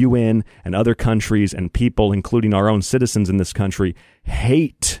that the UN and other countries and people, including our own citizens in this country,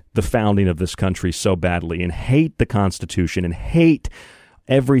 hate the founding of this country so badly and hate the Constitution and hate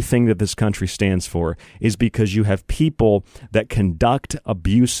everything that this country stands for is because you have people that conduct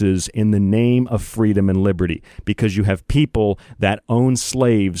abuses in the name of freedom and liberty, because you have people that own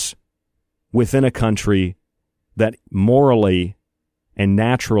slaves within a country that morally and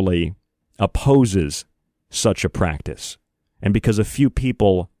naturally opposes such a practice, and because a few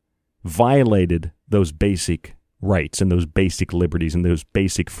people violated those basic rights and those basic liberties and those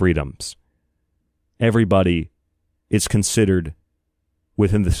basic freedoms. Everybody is considered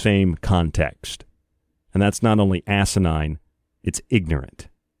within the same context. And that's not only asinine, it's ignorant.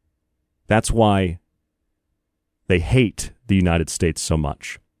 That's why they hate the United States so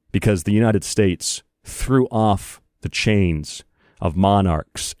much, because the United States threw off the chains of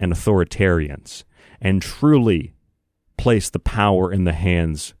monarchs and authoritarians and truly placed the power in the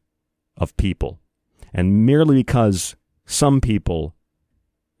hands of people. And merely because some people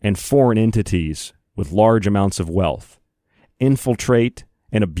and foreign entities with large amounts of wealth infiltrate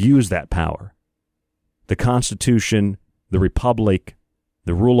and abuse that power, the Constitution, the Republic,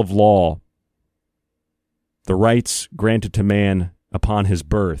 the rule of law, the rights granted to man upon his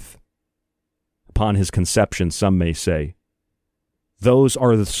birth, upon his conception, some may say, those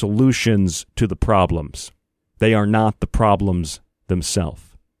are the solutions to the problems. They are not the problems themselves.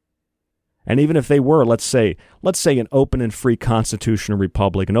 And even if they were, let's say an open and free constitutional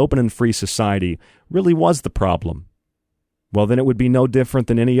republic, an open and free society really was the problem, well, then it would be no different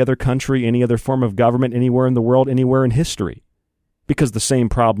than any other country, any other form of government, anywhere in the world, anywhere in history, because the same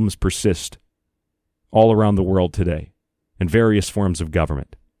problems persist all around the world today in various forms of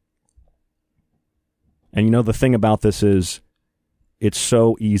government. And the thing about this is, it's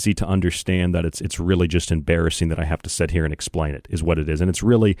so easy to understand that it's really just embarrassing that I have to sit here and explain it, is what it is. And it's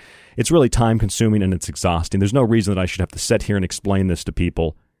really time consuming and it's exhausting. There's no reason that I should have to sit here and explain this to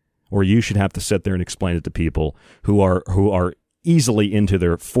people, or you should have to sit there and explain it to people who are easily into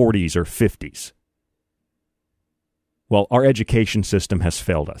their 40s or 50s. Well, our education system has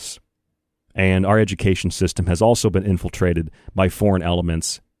failed us. And our education system has also been infiltrated by foreign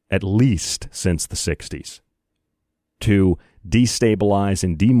elements at least since the 60s to destabilize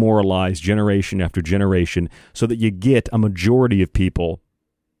and demoralize generation after generation so that you get a majority of people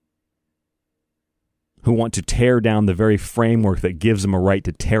who want to tear down the very framework that gives them a right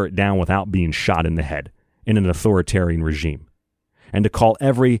to tear it down without being shot in the head in an authoritarian regime, and to call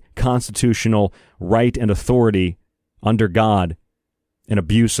every constitutional right and authority under God an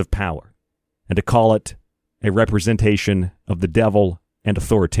abuse of power, and to call it a representation of the devil and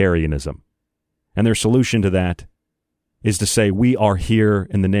authoritarianism. And their solution to that is to say, we are here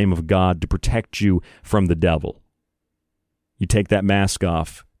in the name of God to protect you from the devil. You take that mask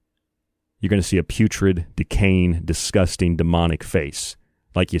off, you're going to see a putrid, decaying, disgusting, demonic face,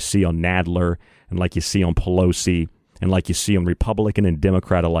 like you see on Nadler and like you see on Pelosi and like you see on Republican and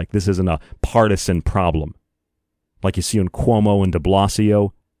Democrat alike. This isn't a partisan problem. Like you see on Cuomo and de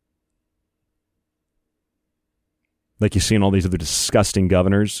Blasio, like you see on all these other disgusting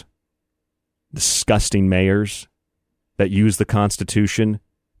governors, disgusting mayors that use the Constitution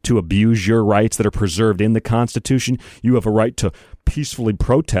to abuse your rights that are preserved in the Constitution. You have a right to peacefully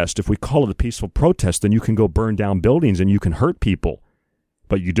protest. If we call it a peaceful protest, then you can go burn down buildings and you can hurt people.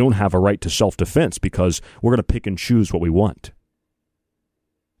 But you don't have a right to self-defense because we're going to pick and choose what we want.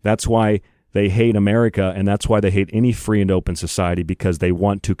 That's why they hate America, and that's why they hate any free and open society, because they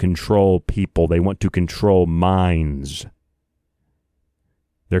want to control people. They want to control minds.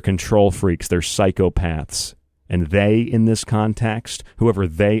 They're control freaks. They're psychopaths. And they, in this context, whoever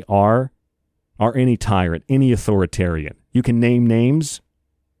they are any tyrant, any authoritarian. You can name names,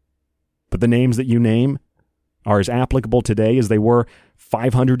 but the names that you name are as applicable today as they were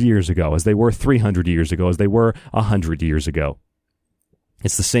 500 years ago, as they were 300 years ago, as they were 100 years ago.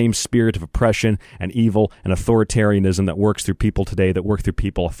 It's the same spirit of oppression and evil and authoritarianism that works through people today that worked through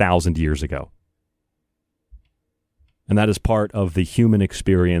people 1,000 years ago. And that is part of the human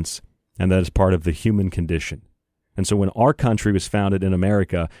experience, and that is part of the human condition. And so when our country was founded in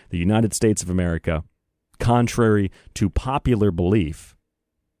America, the United States of America, contrary to popular belief,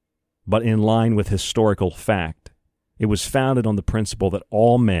 but in line with historical fact, it was founded on the principle that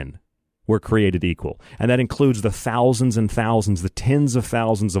all men were created equal. And that includes the thousands and thousands, the tens of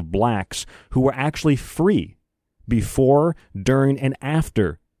thousands of blacks who were actually free before, during, and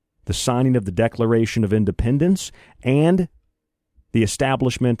after the signing of the Declaration of Independence and the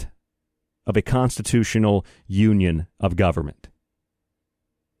establishment of a constitutional union of government.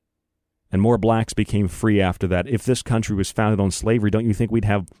 And more blacks became free after that. If this country was founded on slavery, don't you think we'd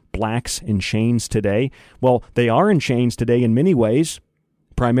have blacks in chains today? Well, they are in chains today in many ways,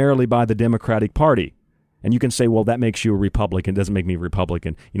 primarily by the Democratic Party. And you can say, well, that makes you a Republican. It doesn't make me a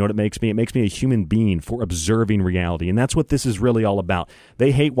Republican. You know what it makes me? It makes me a human being for observing reality. And that's what this is really all about.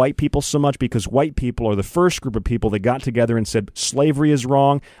 They hate white people so much because white people are the first group of people that got together and said slavery is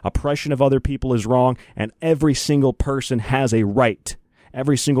wrong, oppression of other people is wrong, and every single person has a right.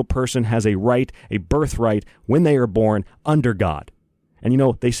 Every single person has a right, a birthright, when they are born under God. And you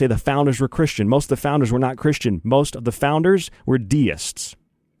know, they say the founders were Christian. Most of the founders were not Christian. Most of the founders were deists.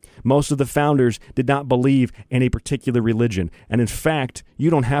 Most of the founders did not believe in a particular religion. And in fact, you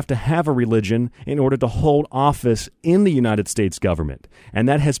don't have to have a religion in order to hold office in the United States government. And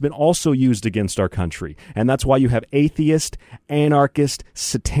that has been also used against our country. And that's why you have atheist, anarchist,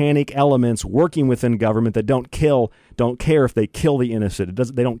 satanic elements working within government that don't care if they kill the innocent.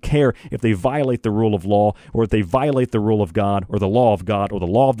 They don't care if they violate the rule of law or if they violate the rule of God or the law of God or the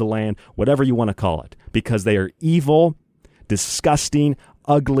law of the land, whatever you want to call it, because they are evil, disgusting,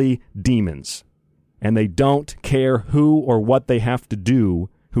 ugly demons, and they don't care who or what they have to do,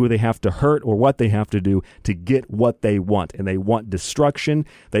 who they have to hurt or what they have to do to get what they want. And they want destruction,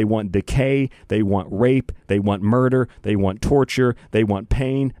 they want decay, they want rape, they want murder, they want torture, they want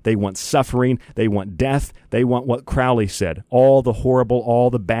pain, they want suffering, they want death, they want what Crowley said, all the horrible, all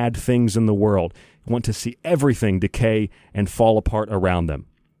the bad things in the world. They want to see everything decay and fall apart around them.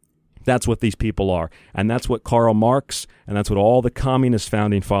 That's what these people are. And that's what Karl Marx and that's what all the communist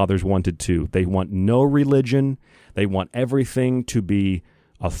founding fathers wanted too. They want no religion. They want everything to be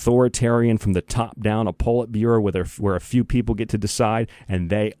authoritarian from the top down, a Politburo where a few people get to decide,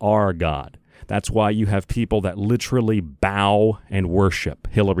 and they are God. That's why you have people that literally bow and worship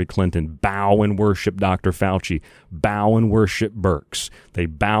Hillary Clinton, bow and worship Dr. Fauci, bow and worship Birx. They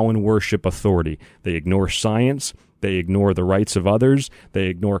bow and worship authority. They ignore science. They ignore the rights of others, they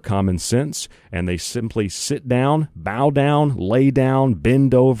ignore common sense, and they simply sit down, bow down, lay down,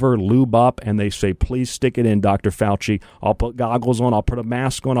 bend over, lube up, and they say, please stick it in, Dr. Fauci. I'll put goggles on, I'll put a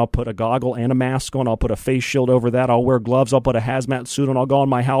mask on, I'll put a goggle and a mask on, I'll put a face shield over that, I'll wear gloves, I'll put a hazmat suit on, I'll go in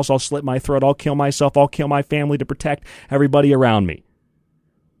my house, I'll slit my throat, I'll kill myself, I'll kill my family to protect everybody around me.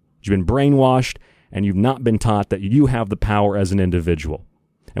 You've been brainwashed, and you've not been taught that you have the power as an individual.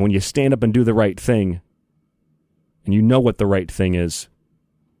 And when you stand up and do the right thing, and you know what the right thing is,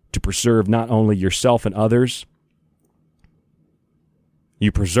 to preserve not only yourself and others,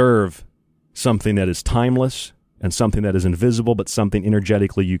 you preserve something that is timeless and something that is invisible, but something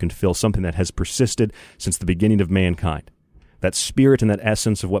energetically you can feel, something that has persisted since the beginning of mankind. That spirit and that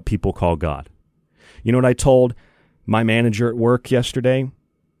essence of what people call God. You know what I told my manager at work yesterday?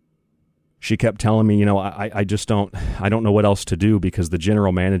 She kept telling me, I don't know what else to do because the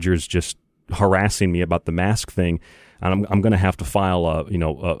general manager is just harassing me about the mask thing, and I'm going to have to file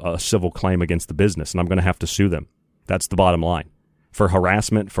a civil claim against the business, and I'm going to have to sue them. That's the bottom line. For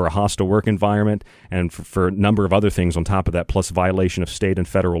harassment, for a hostile work environment, and for a number of other things on top of that, plus violation of state and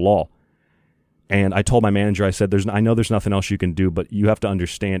federal law. And I told my manager, I said, I know there's nothing else you can do, but you have to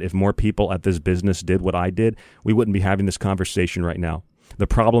understand, if more people at this business did what I did, we wouldn't be having this conversation right now. The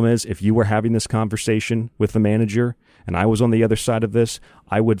problem is, if you were having this conversation with the manager and I was on the other side of this,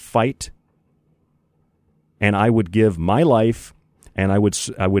 I would fight, and I would give my life, and I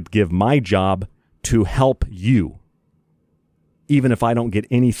would give my job to help you, even if I don't get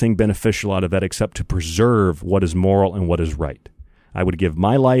anything beneficial out of that except to preserve what is moral and what is right. I would give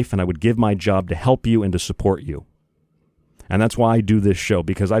my life and I would give my job to help you and to support you. And that's why I do this show,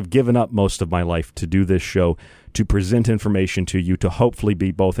 because I've given up most of my life to do this show, to present information to you, to hopefully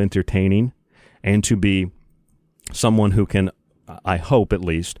be both entertaining and to be someone who can, I hope at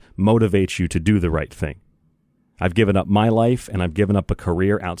least, motivate you to do the right thing. I've given up my life and I've given up a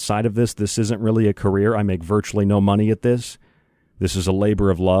career outside of this. This isn't really a career. I make virtually no money at this. This is a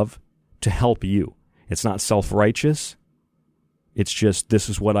labor of love to help you. It's not self-righteous. It's just, this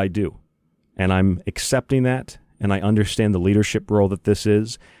is what I do. And I'm accepting that, and I understand the leadership role that this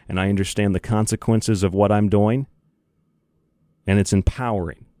is, and I understand the consequences of what I'm doing, and it's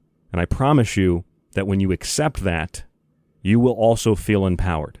empowering. And I promise you that when you accept that, you will also feel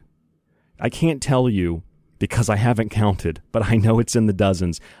empowered. I can't tell you because I haven't counted, but I know it's in the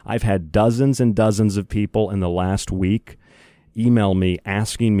dozens. I've had dozens and dozens of people in the last week email me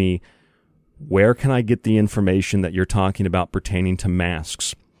asking me, where can I get the information that you're talking about pertaining to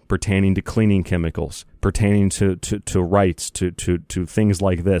masks, pertaining to cleaning chemicals, pertaining to rights, to things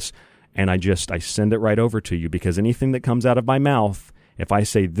like this? And I send it right over to you, because anything that comes out of my mouth, if I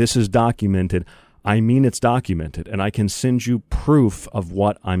say this is documented, I mean it's documented, and I can send you proof of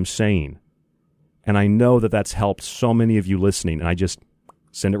what I'm saying. And I know that that's helped so many of you listening, and I just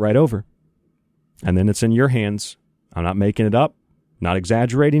send it right over. And then it's in your hands. I'm not making it up, not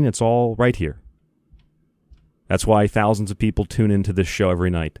exaggerating. It's all right here. That's why thousands of people tune into this show every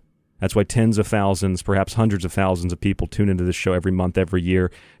night. That's why tens of thousands, perhaps hundreds of thousands of people tune into this show every month, every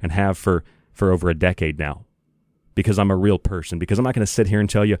year, and have for over a decade now. Because I'm a real person. Because I'm not going to sit here and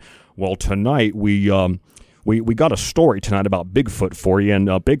tell you, well, tonight we got a story tonight about Bigfoot for you, and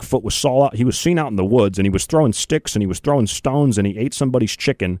Bigfoot he was seen out in the woods, and he was throwing sticks, and he was throwing stones, and he ate somebody's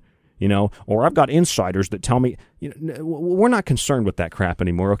chicken. Or I've got insiders that tell me, we're not concerned with that crap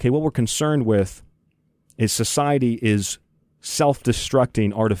anymore, okay? What we're concerned with is society is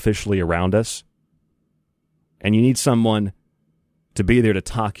self-destructing artificially around us, and you need someone to be there to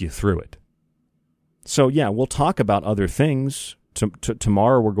talk you through it. So, yeah, we'll talk about other things.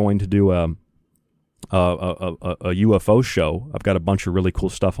 Tomorrow we're going to do a UFO show. I've got a bunch of really cool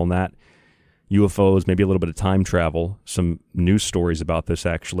stuff on that. UFOs, maybe a little bit of time travel, some news stories about this,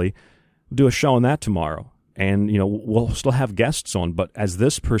 actually. We'll do a show on that tomorrow. And, we'll still have guests on. But as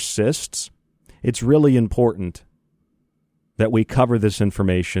this persists, it's really important that we cover this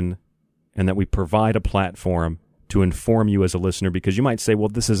information and that we provide a platform to inform you as a listener. Because you might say, well,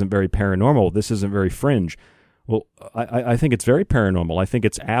 this isn't very paranormal. This isn't very fringe. Well, I think it's very paranormal. I think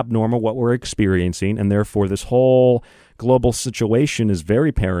it's abnormal what we're experiencing. And therefore, this whole global situation is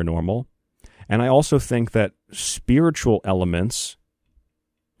very paranormal. And I also think that spiritual elements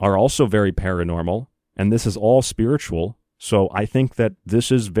are also very paranormal, and this is all spiritual. So I think that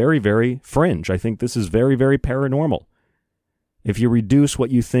this is very, very fringe. I think this is very, very paranormal. If you reduce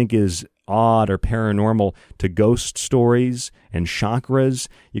what you think is odd or paranormal to ghost stories and chakras,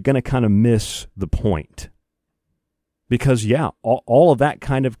 you're going to kind of miss the point. Because, yeah, all of that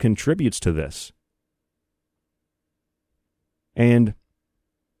kind of contributes to this. And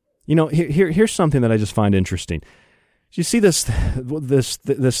here's something that I just find interesting. You see the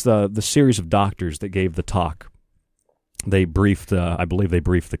series of doctors that gave the talk. They briefed, I believe they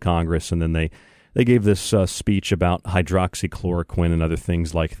briefed the Congress, and then they gave this speech about hydroxychloroquine and other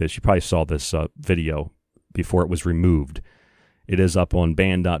things like this. You probably saw this video before it was removed. It is up on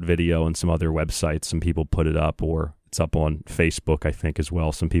band.video and some other websites. Some people put it up, or it's up on Facebook, I think, as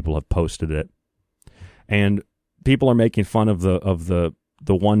well. Some people have posted it. And people are making fun of the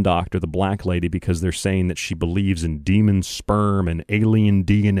one doctor, the black lady, because they're saying that she believes in demon sperm and alien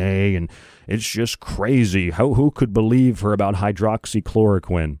DNA, and it's just crazy. Who could believe her about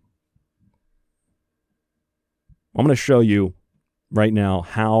hydroxychloroquine? I'm going to show you right now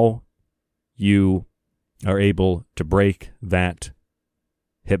how you are able to break that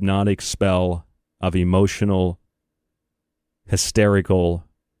hypnotic spell of emotional, hysterical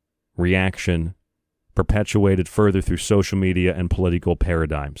reaction perpetuated further through social media and political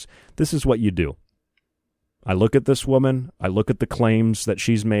paradigms. This is what you do. I look at this woman, I look at the claims that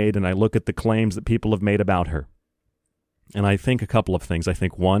she's made, and I look at the claims that people have made about her. And I think a couple of things. I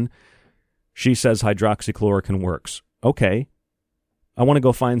think, one, she says hydroxychloroquine works. Okay. I want to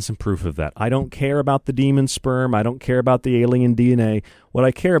go find some proof of that. I don't care about the demon sperm. I don't care about the alien DNA. What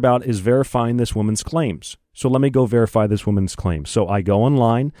I care about is verifying this woman's claims. So let me go verify this woman's claims. So I go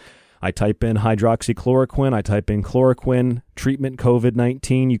online. I type in hydroxychloroquine. I type in chloroquine treatment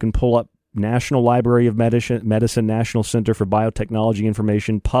COVID-19. You can pull up National Library of Medicine, National Center for Biotechnology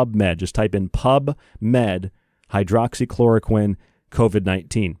Information, PubMed. Just type in PubMed, hydroxychloroquine,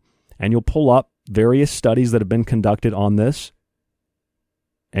 COVID-19. And you'll pull up various studies that have been conducted on this,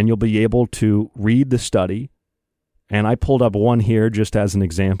 and you'll be able to read the study. And I pulled up one here just as an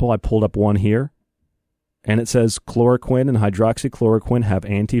example. I pulled up one here, and it says chloroquine and hydroxychloroquine have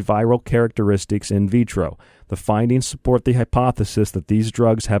antiviral characteristics in vitro. The findings support the hypothesis that these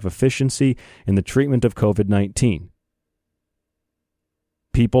drugs have efficiency in the treatment of COVID-19.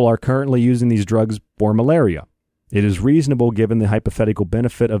 People are currently using these drugs for malaria. It is reasonable, given the hypothetical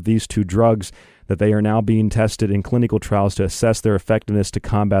benefit of these two drugs, that they are now being tested in clinical trials to assess their effectiveness to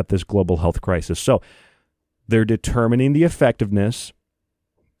combat this global health crisis. So they're determining the effectiveness,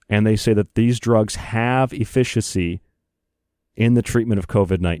 and they say that these drugs have efficacy in the treatment of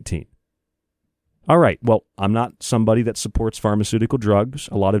COVID-19. All right, well, I'm not somebody that supports pharmaceutical drugs.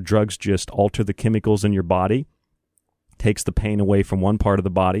 A lot of drugs just alter the chemicals in your body, takes the pain away from one part of the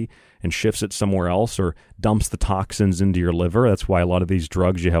body and shifts it somewhere else, or dumps the toxins into your liver. That's why a lot of these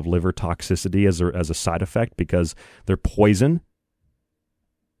drugs, you have liver toxicity as a side effect, because they're poison.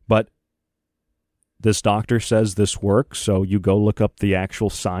 But this doctor says this works, so you go look up the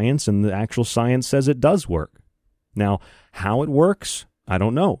actual science, and the actual science says it does work. Now, how it works, I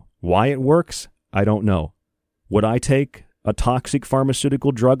don't know. Why it works, I don't know. Would I take a toxic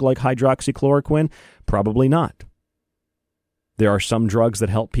pharmaceutical drug like hydroxychloroquine? Probably not. There are some drugs that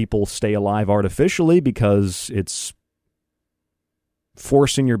help people stay alive artificially because it's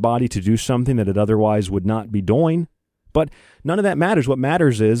forcing your body to do something that it otherwise would not be doing. But none of that matters. What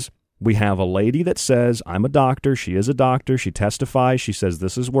matters is we have a lady that says, I'm a doctor, she is a doctor, she testifies, she says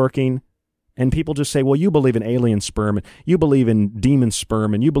this is working, and people just say, well, you believe in alien sperm, you believe in demon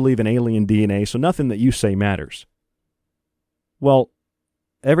sperm, and you believe in alien DNA, so nothing that you say matters. Well,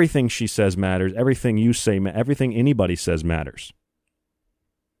 everything she says matters, everything you say, everything anybody says matters.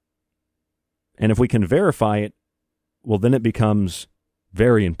 And if we can verify it, well, then it becomes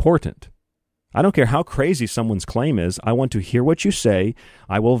very important. I don't care how crazy someone's claim is. I want to hear what you say.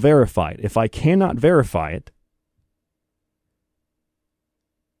 I will verify it. If I cannot verify it,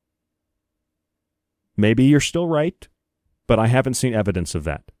 maybe you're still right, but I haven't seen evidence of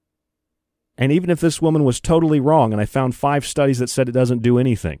that. And even if this woman was totally wrong and I found 5 studies that said it doesn't do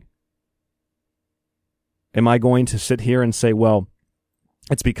anything, am I going to sit here and say, well,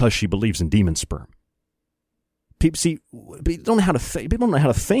 it's because she believes in demon sperm? People don't know how to think. People don't know how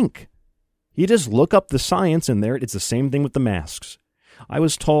to think. You just look up the science in there. It's the same thing with the masks. I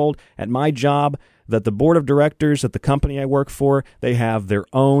was told at my job that the board of directors at the company I work for, they have their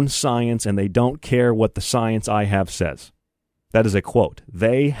own science and they don't care what the science I have says. That is a quote.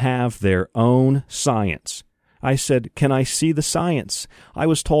 They have their own science. I said, can I see the science? I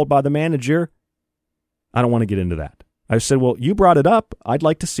was told by the manager, I don't want to get into that. I said, well, you brought it up. I'd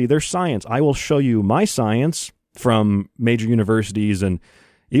like to see their science. I will show you my science from major universities and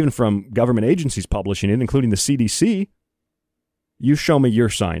even from government agencies publishing it, including the CDC. You show me your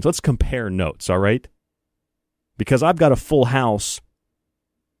science. Let's compare notes, all right? Because I've got a full house,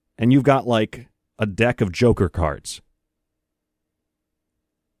 and you've got like a deck of Joker cards.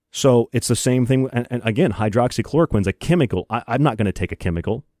 So it's the same thing. And again, hydroxychloroquine is a chemical. I'm not going to take a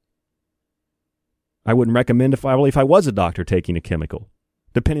chemical. I wouldn't recommend if I was a doctor taking a chemical,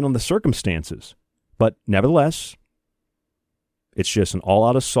 depending on the circumstances. But nevertheless, it's just an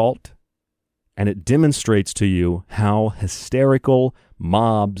all-out assault, and it demonstrates to you how hysterical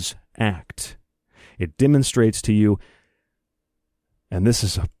mobs act. It demonstrates to you, and this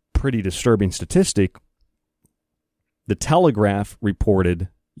is a pretty disturbing statistic, the Telegraph reported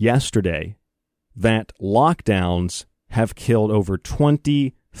yesterday that lockdowns have killed over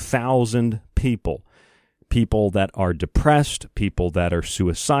 20,000 people. People that are depressed, people that are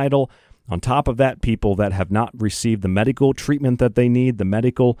suicidal. On top of that, people that have not received the medical treatment that they need, the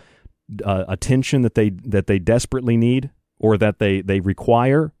medical attention that they desperately need or that they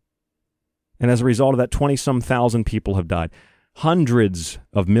require. And as a result of that, 20-some thousand people have died. Hundreds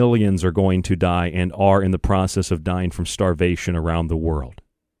of millions are going to die and are in the process of dying from starvation around the world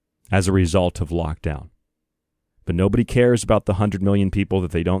as a result of lockdown. But nobody cares about the 100 million people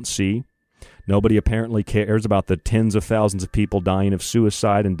that they don't see. Nobody apparently cares about the tens of thousands of people dying of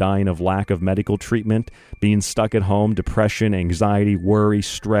suicide and dying of lack of medical treatment, being stuck at home, depression, anxiety, worry,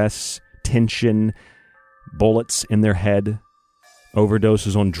 stress, tension, bullets in their head,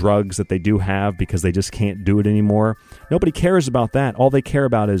 overdoses on drugs that they do have because they just can't do it anymore. Nobody cares about that. All they care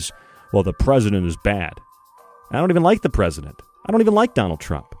about is, well, the president is bad. I don't even like the president. I don't even like Donald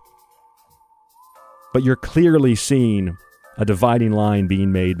Trump. But you're clearly seeing a dividing line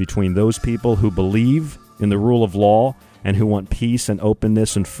being made between those people who believe in the rule of law and who want peace and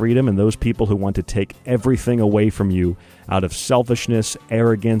openness and freedom, and those people who want to take everything away from you out of selfishness,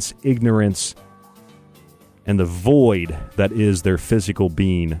 arrogance, ignorance, and the void that is their physical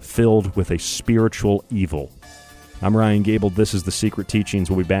being filled with a spiritual evil. I'm Ryan Gable. This is The Secret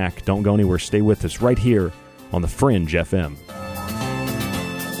Teachings. We'll be back. Don't go anywhere. Stay with us right here on The Fringe FM.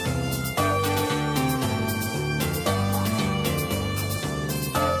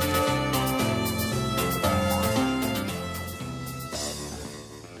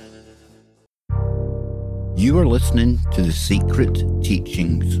 You are listening to The Secret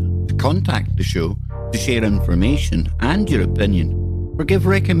Teachings. To contact the show, to share information and your opinion, or give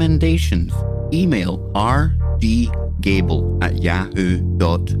recommendations, email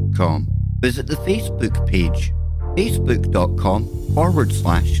rdgable@yahoo.com. Visit the Facebook page,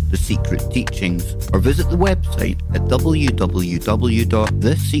 facebook.com/The Secret Teachings, or visit the website at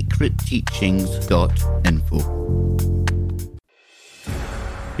www.thesecretteachings.info.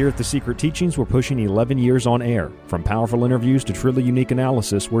 Here at The Secret Teachings, we're pushing 11 years on air. From powerful interviews to truly unique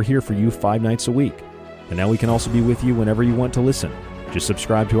analysis, we're here for you 5 nights a week. And now we can also be with you whenever you want to listen. Just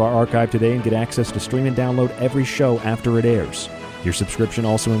subscribe to our archive today and get access to stream and download every show after it airs. Your subscription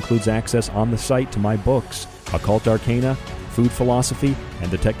also includes access on the site to my books, Occult Arcana, Food Philosophy, and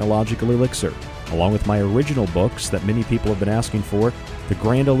The Technological Elixir, along with my original books that many people have been asking for, The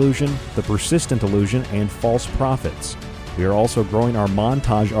Grand Illusion, The Persistent Illusion, and False Prophets. We are also growing our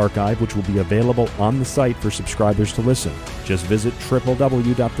montage archive, which will be available on the site for subscribers to listen. Just visit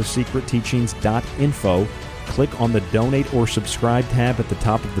www.thesecretteachings.info, click on the Donate or Subscribe tab at the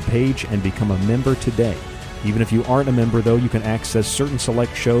top of the page, and become a member today. Even if you aren't a member, though, you can access certain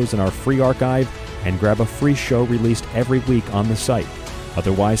select shows in our free archive and grab a free show released every week on the site.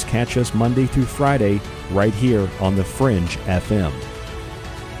 Otherwise, catch us Monday through Friday right here on The Fringe FM.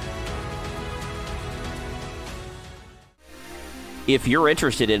 If you're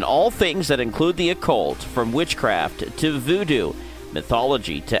interested in all things that include the occult, from witchcraft to voodoo,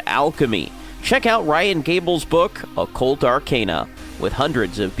 mythology to alchemy, check out Ryan Gable's book, Occult Arcana, with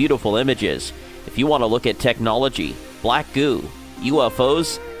hundreds of beautiful images. If you want to look at technology, black goo,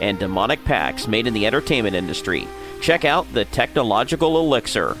 UFOs, and demonic pacts made in the entertainment industry, check out The Technological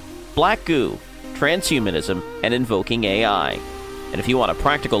Elixir, Black Goo, Transhumanism, and Invoking AI. And if you want a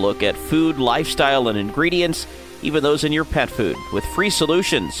practical look at food, lifestyle, and ingredients, even those in your pet food, with free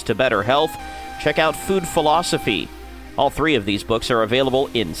solutions to better health, check out Food Philosophy. All 3 of these books are available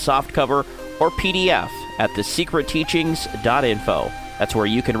in softcover or PDF at thesecretteachings.info. That's where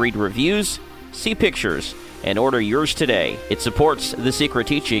you can read reviews, see pictures, and order yours today. It supports The Secret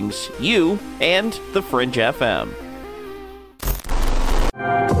Teachings, you, and The Fringe FM.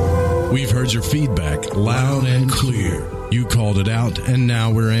 We've heard your feedback loud and clear. You called it out, and now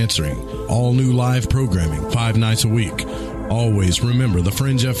we're answering. All new live programming, 5 nights a week. Always remember, The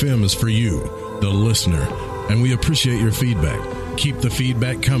Fringe FM is for you, the listener, and we appreciate your feedback. Keep the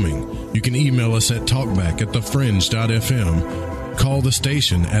feedback coming. You can email us at talkback@thefringe.fm, call the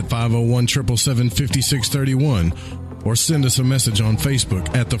station at 501-777-5631, or send us a message on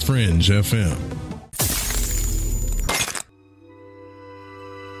Facebook at The Fringe FM.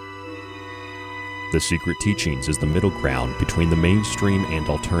 The Secret Teachings is the middle ground between the mainstream and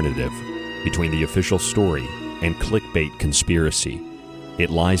alternative, between the official story and clickbait conspiracy. It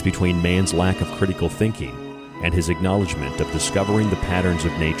lies between man's lack of critical thinking and his acknowledgement of discovering the patterns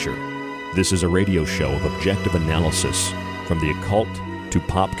of nature. This is a radio show of objective analysis, from the occult to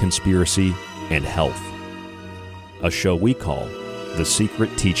pop conspiracy and health. A show we call The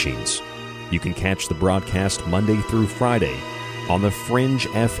Secret Teachings. You can catch the broadcast Monday through Friday on The Fringe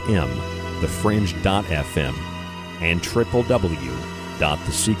FM, thefringe.fm, and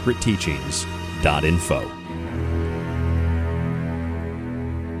www.thesecretteachings.info.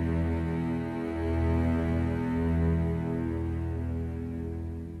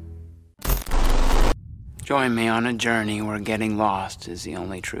 Join me on a journey where getting lost is the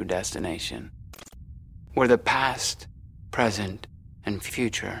only true destination. Where the past present, and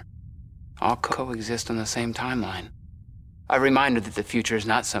future all coexist on the same timeline. A reminder that the future is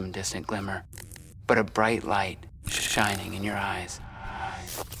not some distant glimmer, but a bright light shining in your eyes.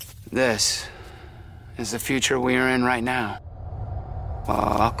 This is the future we are in right now.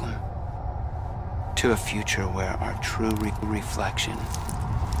 Welcome to a future where our true reflection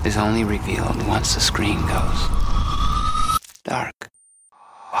is only revealed once the screen goes dark.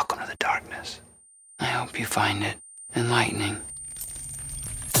 Welcome to the darkness. I hope you find it enlightening.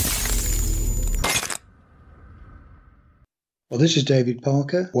 Well, this is David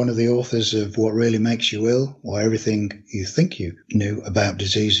Parker, one of the authors of What Really Makes You Ill, Why Everything You Think You Knew About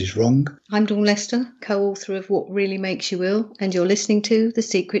Disease Is Wrong. I'm Dawn Lester, co-author of What Really Makes You Ill, and you're listening to The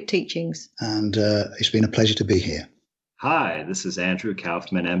Secret Teachings. And it's been a pleasure to be here. Hi, this is Andrew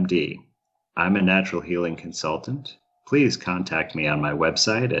Kaufman, MD. I'm a natural healing consultant. Please contact me on my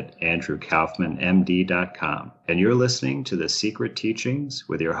website at andrewkaufmanmd.com. And you're listening to The Secret Teachings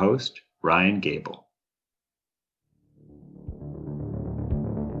with your host, Ryan Gable.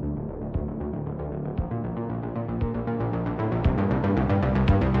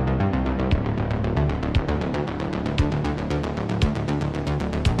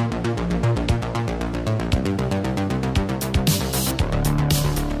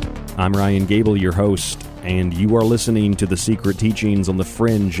 I'm Ryan Gable, your host, and you are listening to The Secret Teachings on the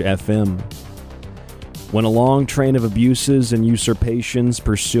Fringe FM. When a long train of abuses and usurpations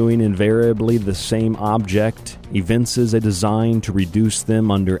pursuing invariably the same object evinces a design to reduce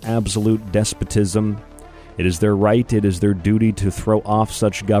them under absolute despotism, it is their right, it is their duty to throw off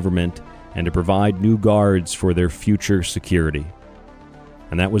such government and to provide new guards for their future security.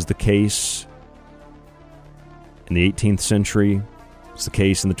 And that was the case in the 18th century. It's the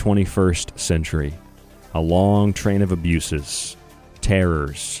case in the 21st century. A long train of abuses,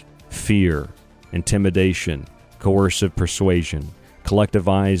 terrors, fear, intimidation, coercive persuasion,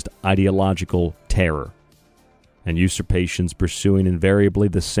 collectivized ideological terror, and usurpations pursuing invariably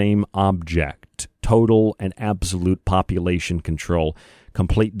the same object, total and absolute population control,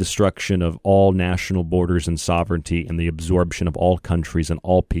 complete destruction of all national borders and sovereignty, and the absorption of all countries and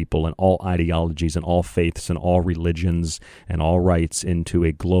all people and all ideologies and all faiths and all religions and all rights into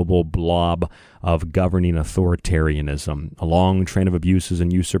a global blob of governing authoritarianism. A long train of abuses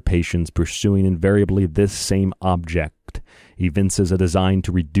and usurpations pursuing invariably this same object evinces a design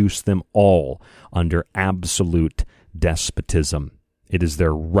to reduce them all under absolute despotism. It is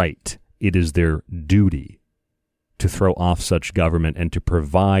their right, it is their duty to throw off such government and to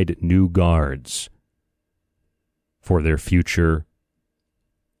provide new guards for their future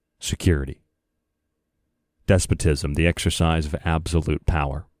security. Despotism, the exercise of absolute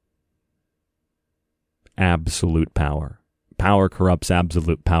power. Absolute power. Power corrupts,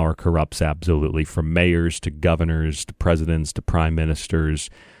 absolute power corrupts absolutely, from mayors to governors to presidents to prime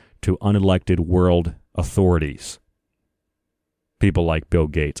ministers to unelected world authorities. People like Bill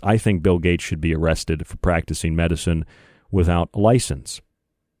Gates. I think Bill Gates should be arrested for practicing medicine without a license.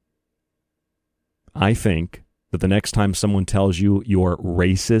 I think that the next time someone tells you you're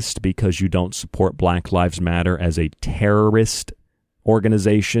racist because you don't support Black Lives Matter as a terrorist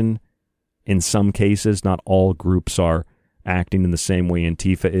organization, in some cases, not all groups are acting in the same way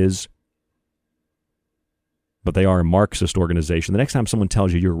Antifa is, but they are a Marxist organization. The next time someone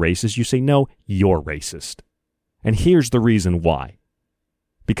tells you you're racist, you say, no, you're racist. And here's the reason why.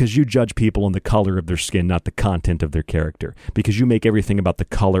 Because you judge people on the color of their skin, not the content of their character. Because you make everything about the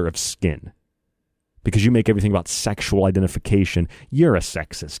color of skin. Because you make everything about sexual identification. You're a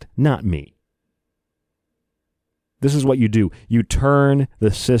sexist, not me. This is what you do. You turn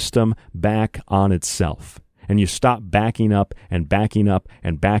the system back on itself. And you stop backing up and backing up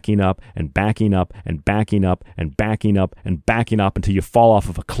and backing up and backing up and backing up and backing up and backing up until you fall off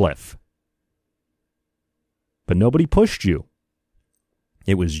of a cliff. But nobody pushed you.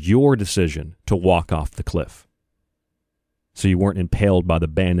 It was your decision to walk off the cliff. So you weren't impaled by the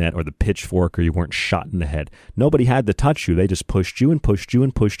bayonet or the pitchfork, or you weren't shot in the head. Nobody had to touch you. They just pushed you and pushed you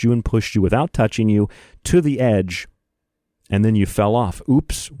and pushed you and pushed you without touching you to the edge, and then you fell off.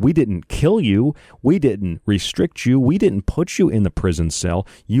 Oops, we didn't kill you. We didn't restrict you. We didn't put you in the prison cell.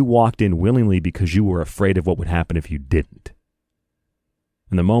 You walked in willingly because you were afraid of what would happen if you didn't.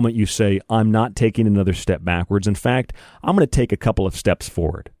 And the moment you say, I'm not taking another step backwards, in fact, I'm going to take a couple of steps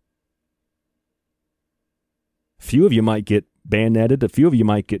forward. A few of you might get bayoneted, a few of you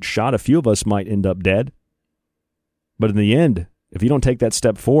might get shot, a few of us might end up dead. But in the end, if you don't take that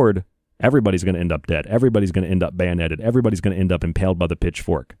step forward, everybody's going to end up dead. Everybody's going to end up bayoneted. Everybody's going to end up impaled by the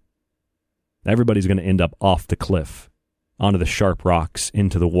pitchfork. Everybody's going to end up off the cliff, onto the sharp rocks,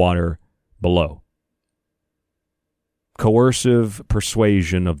 into the water below. coercive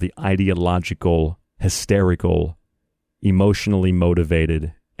persuasion of the ideological, hysterical, emotionally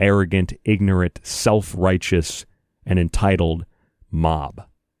motivated, arrogant, ignorant, self-righteous, and entitled mob.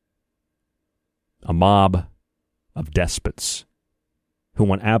 A mob of despots who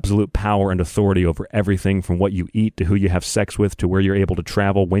want absolute power and authority over everything from what you eat to who you have sex with to where you're able to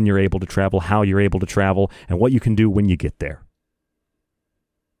travel, when you're able to travel, how you're able to travel, and what you can do when you get there.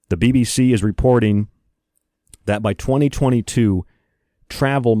 The BBC is reporting that by 2022,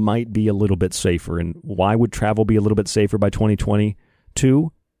 travel might be a little bit safer. And why would travel be a little bit safer by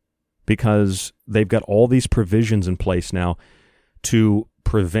 2022? Because they've got all these provisions in place now to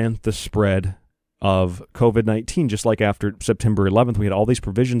prevent the spread of COVID-19, just like after September 11th, we had all these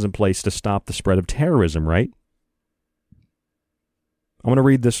provisions in place to stop the spread of terrorism, right? I'm going to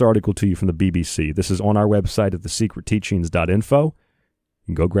read this article to you from the BBC. This is on our website at thesecretteachings.info. You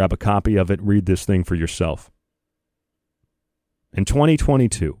can go grab a copy of it, read this thing for yourself. In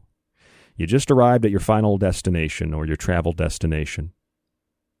 2022, you just arrived at your final destination or your travel destination.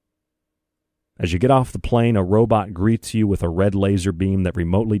 As you get off the plane, a robot greets you with a red laser beam that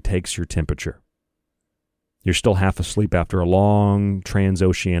remotely takes your temperature. You're still half asleep after a long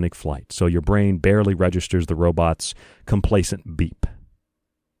transoceanic flight, so your brain barely registers the robot's complacent beep.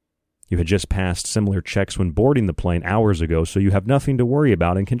 You had just passed similar checks when boarding the plane hours ago, so you have nothing to worry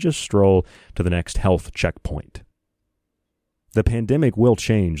about and can just stroll to the next health checkpoint. The pandemic will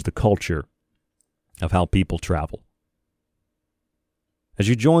change the culture of how people travel. As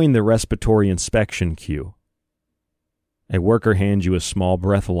you join the respiratory inspection queue, a worker hands you a small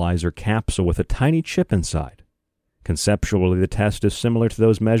breathalyzer capsule with a tiny chip inside. Conceptually, the test is similar to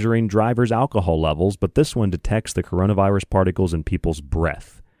those measuring drivers' alcohol levels, but this one detects the coronavirus particles in people's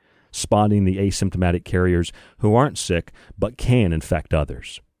breath, spotting the asymptomatic carriers who aren't sick but can infect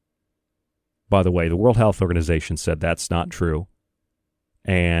others. By the way, the World Health Organization said that's not true,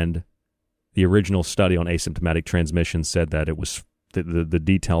 and the original study on asymptomatic transmission said that it was the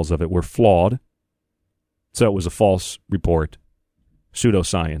details of it were flawed. So it was a false report,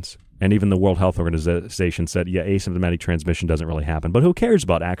 pseudoscience. And even the World Health Organization said, yeah, asymptomatic transmission doesn't really happen. But who cares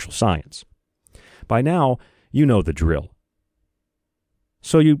about actual science? By now, you know the drill.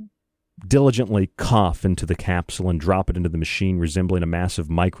 So you diligently cough into the capsule and drop it into the machine resembling a massive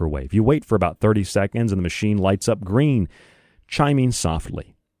microwave. You wait for about 30 seconds and the machine lights up green, chiming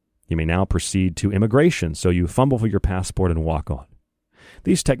softly. You may now proceed to immigration, so you fumble for your passport and walk on.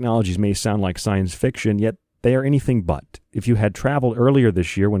 These technologies may sound like science fiction, yet they are anything but. If you had traveled earlier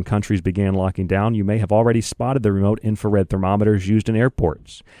this year when countries began locking down, you may have already spotted the remote infrared thermometers used in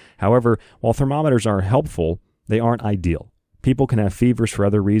airports. However, while thermometers are helpful, they aren't ideal. People can have fevers for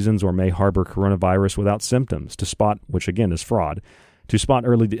other reasons or may harbor coronavirus without symptoms. To spot, which again is fraud, to spot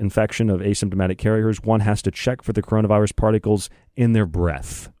early infection of asymptomatic carriers, one has to check for the coronavirus particles in their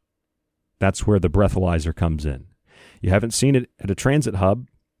breath. That's where the breathalyzer comes in. You haven't seen it at a transit hub,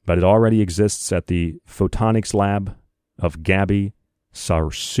 but it already exists at the photonics lab of Gabi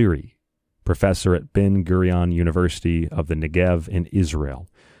Sarsuri, professor at Ben Gurion University of the Negev in Israel.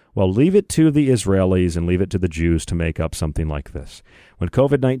 Well, leave it to the Israelis and leave it to the Jews to make up something like this. When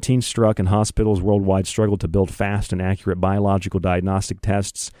COVID-19 struck and hospitals worldwide struggled to build fast and accurate biological diagnostic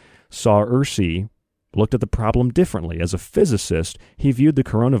tests, Sarsuri looked at the problem differently. As a physicist, he viewed the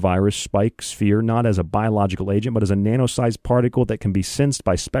coronavirus spike sphere not as a biological agent, but as a nano-sized particle that can be sensed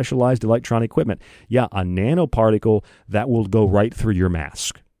by specialized electronic equipment. Yeah, a nanoparticle that will go right through your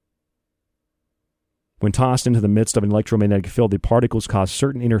mask. When tossed into the midst of an electromagnetic field, the particles cause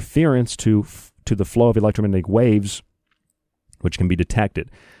certain interference to the flow of electromagnetic waves, which can be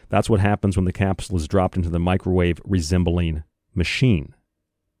detected. That's what happens when the capsule is dropped into the microwave-resembling machine.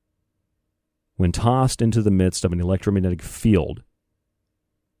 When tossed into the midst of an electromagnetic field,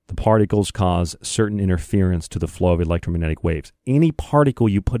 the particles cause certain interference to the flow of electromagnetic waves. Any particle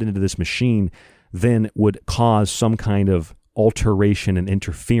you put into this machine then would cause some kind of alteration and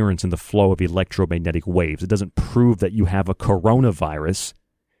interference in the flow of electromagnetic waves. It doesn't prove that you have a coronavirus.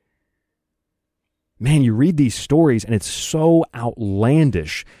 Man, you read these stories and it's so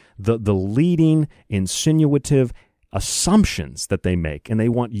outlandish. The leading, insinuative assumptions that they make and they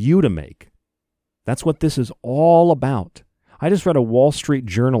want you to make. That's what this is all about. I just read a Wall Street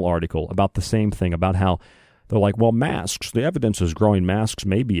Journal article about the same thing, about how they're like, well, masks, the evidence is growing, masks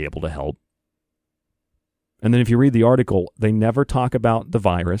may be able to help. And then if you read the article, they never talk about the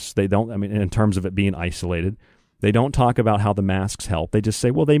virus. They don't, in terms of it being isolated, they don't talk about how the masks help. They just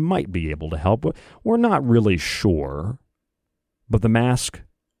say, well, they might be able to help, but we're not really sure. But the mask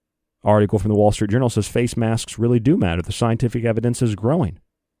article from the Wall Street Journal says face masks really do matter. The scientific evidence is growing.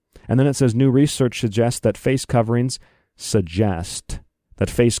 And then it says new research suggests that face coverings suggest that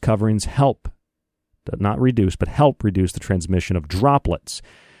face coverings help, not reduce, but help reduce the transmission of droplets.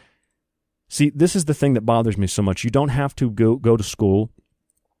 See, this is the thing that bothers me so much. You don't have to go to school.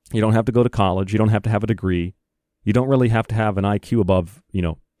 You don't have to go to college. You don't have to have a degree. You don't really have to have an IQ above,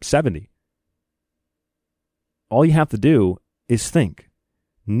 70. All you have to do is think.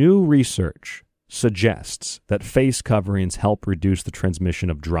 New research suggests that face coverings help reduce the transmission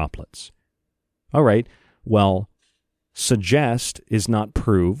of droplets. All right, well, suggest is not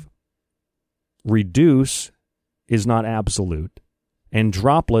prove, reduce is not absolute, and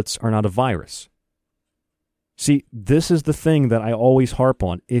droplets are not a virus. See, this is the thing that I always harp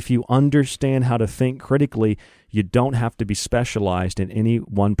on. If you understand how to think critically, you don't have to be specialized in any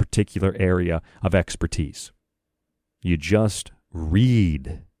one particular area of expertise. You just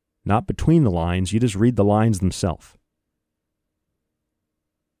read. Not between the lines, you just read the lines themselves.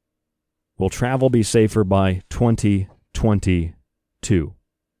 Will travel be safer by 2022?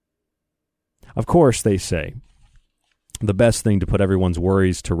 Of course, they say, the best thing to put everyone's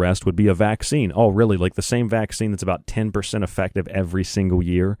worries to rest would be a vaccine. Oh, really? Like the same vaccine that's about 10% effective every single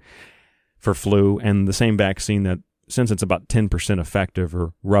year for flu, and the same vaccine that, since it's about 10% effective,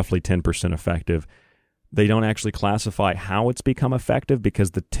 or roughly 10% effective, they don't actually classify how it's become effective,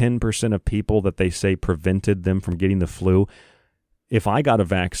 because the 10% of people that they say prevented them from getting the flu, if I got a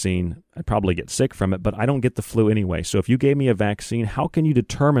vaccine, I'd probably get sick from it, but I don't get the flu anyway. So if you gave me a vaccine, how can you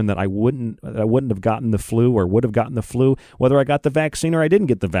determine that I wouldn't have gotten the flu, or would have gotten the flu, whether I got the vaccine or I didn't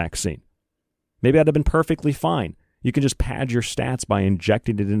get the vaccine? Maybe I'd have been perfectly fine. You can just pad your stats by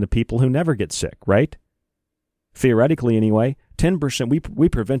injecting it into people who never get sick, right? Theoretically, anyway, 10%, we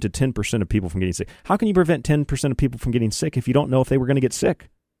prevented 10% of people from getting sick. How can you prevent 10% of people from getting sick if you don't know if they were going to get sick?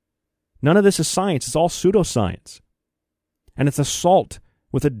 None of this is science. It's all pseudoscience. And it's assault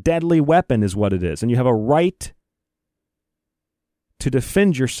with a deadly weapon is what it is. And you have a right to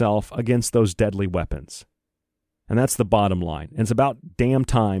defend yourself against those deadly weapons. And that's the bottom line. And it's about damn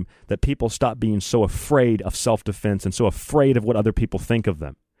time that people stop being so afraid of self-defense and so afraid of what other people think of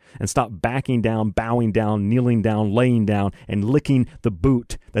them. And stop backing down, bowing down, kneeling down, laying down, and licking the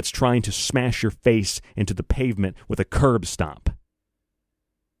boot that's trying to smash your face into the pavement with a curb stomp.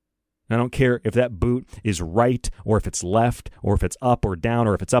 I don't care if that boot is right, or if it's left, or if it's up or down,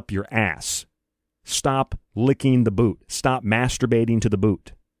 or if it's up your ass. Stop licking the boot. Stop masturbating to the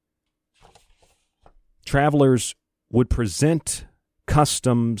boot. Travelers would present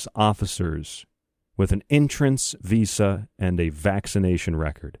customs officers with an entrance visa and a vaccination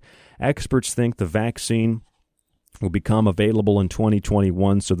record. Experts think the vaccine will become available in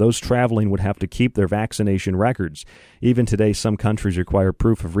 2021, so those traveling would have to keep their vaccination records. Even today, some countries require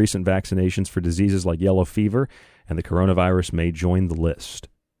proof of recent vaccinations for diseases like yellow fever, and the coronavirus may join the list.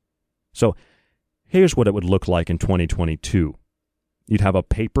 So here's what it would look like in 2022. You'd have a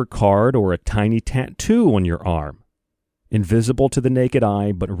paper card or a tiny tattoo on your arm, invisible to the naked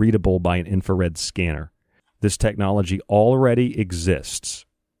eye but readable by an infrared scanner. This technology already exists.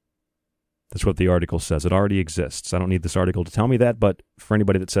 That's what the article says. It already exists. I don't need this article to tell me that, but for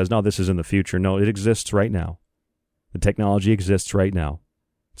anybody that says, no, this is in the future, no, it exists right now. The technology exists right now.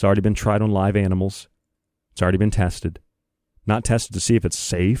 It's already been tried on live animals. It's already been tested. Not tested to see if it's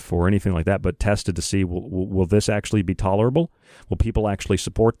safe or anything like that, but tested to see, will this actually be tolerable? Will people actually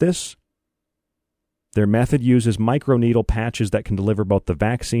support this? Their method uses microneedle patches that can deliver both the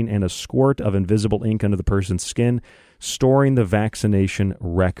vaccine and a squirt of invisible ink under the person's skin, storing the vaccination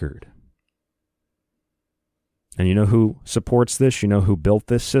record. And you know who supports this? You know who built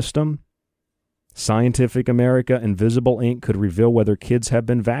this system? Scientific America. Invisible ink could reveal whether kids have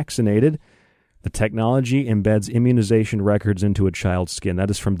been vaccinated. The technology embeds immunization records into a child's skin. That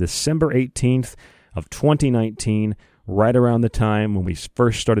is from December 18th of 2019, right around the time when we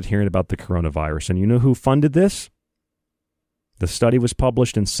first started hearing about the coronavirus. And you know who funded this? The study was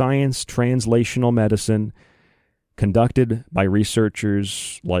published in Science Translational Medicine, conducted by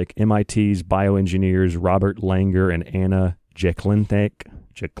researchers like MIT's bioengineers Robert Langer and Anna Jeklinic,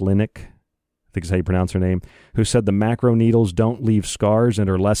 I think is how you pronounce her name, who said the macro needles don't leave scars and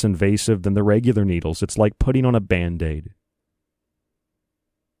are less invasive than the regular needles. It's like putting on a Band-Aid.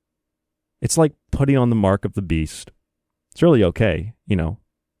 It's like putting on the mark of the beast. It's really okay, you know.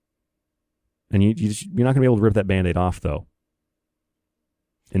 And you're not going to be able to rip that Band-Aid off, though.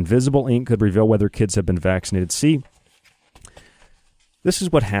 Invisible ink could reveal whether kids have been vaccinated. See, this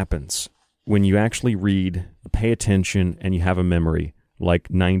is what happens when you actually read, pay attention, and you have a memory, like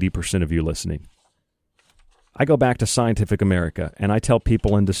 90% of you listening. I go back to Scientific America, and I tell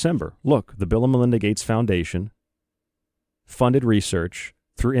people in December, look, the Bill and Melinda Gates Foundation funded research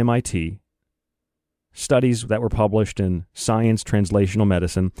through MIT studies that were published in Science Translational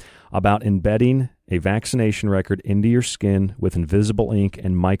Medicine about embedding a vaccination record into your skin with invisible ink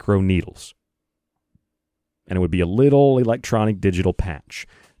and micro needles. And it would be a little electronic digital patch,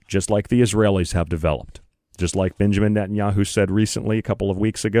 just like the Israelis have developed. Just like Benjamin Netanyahu said recently, a couple of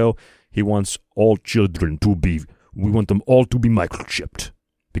weeks ago, he wants all children we want them all to be microchipped,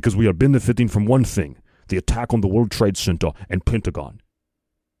 because we are benefiting from one thing, the attack on the World Trade Center and Pentagon.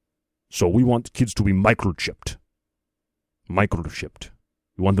 So we want kids to be microchipped. Microchipped.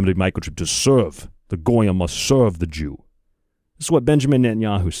 We want them to be microchipped to serve. The Goyim must serve the Jew. This is what Benjamin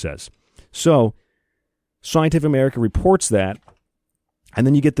Netanyahu says. So, Scientific American reports that, and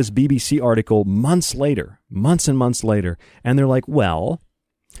then you get this BBC article months and months later, and they're like, well,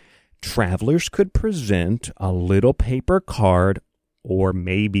 travelers could present a little paper card, or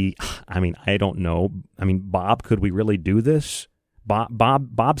maybe, I don't know. Bob, could we really do this?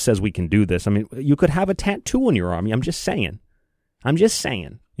 Bob says we can do this. You could have a tattoo on your arm. I'm just saying.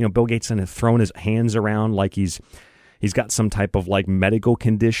 Bill Gates has thrown his hands around like he's got some type of like medical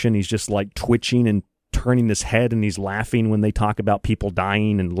condition. He's just like twitching and turning his head, and he's laughing when they talk about people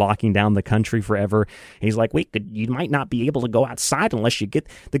dying and locking down the country forever. He's like, you might not be able to go outside unless you get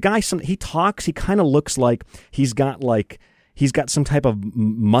the guy. He talks. He kind of looks like he's got some type of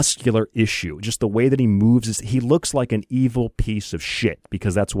muscular issue. Just the way that he moves, he looks like an evil piece of shit,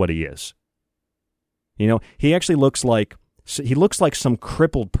 because that's what he is. He actually looks like some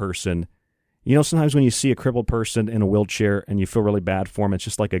crippled person. Sometimes when you see a crippled person in a wheelchair and you feel really bad for him, it's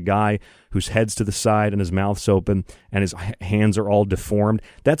just like a guy whose head's to the side and his mouth's open and his hands are all deformed.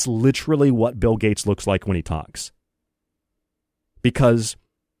 That's literally what Bill Gates looks like when he talks. Because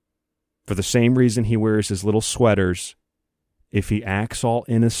for the same reason he wears his little sweaters, if he acts all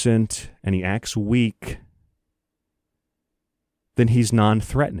innocent and he acts weak, then he's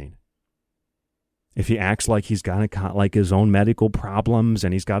non-threatening. If he acts like he's got like his own medical problems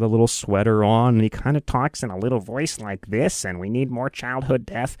and he's got a little sweater on and he kind of talks in a little voice like this and we need more childhood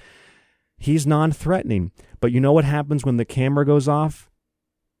death, he's non-threatening. But you know what happens when the camera goes off?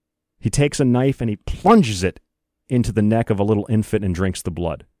 He takes a knife and he plunges it into the neck of a little infant and drinks the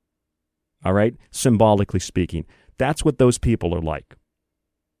blood. All right? Symbolically speaking. That's what those people are like.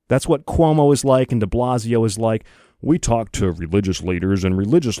 That's what Cuomo is like and de Blasio is like. We talked to religious leaders, and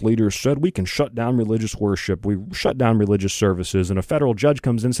religious leaders said we can shut down religious worship. We shut down religious services, and a federal judge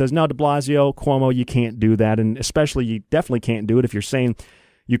comes in and says, no, de Blasio, Cuomo, you can't do that, and especially you definitely can't do it if you're saying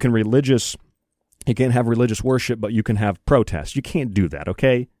you can't have religious worship, but you can have protest. You can't do that,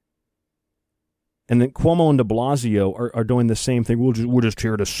 okay? And then Cuomo and de Blasio are doing the same thing. We're just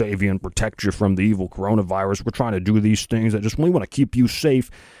here to save you and protect you from the evil coronavirus. We're trying to do these things that we want to keep you safe.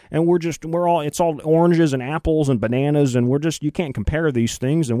 And it's all oranges and apples and bananas, and you can't compare these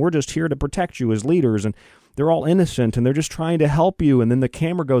things, and we're just here to protect you as leaders. And they're all innocent, and they're just trying to help you. And then the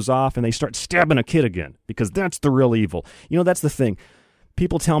camera goes off, and they start stabbing a kid again, because that's the real evil. That's the thing.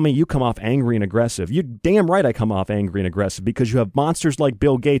 People tell me you come off angry and aggressive. You're damn right I come off angry and aggressive, because you have monsters like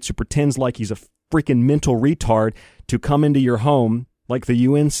Bill Gates who pretends like he's a freaking mental retard to come into your home, like the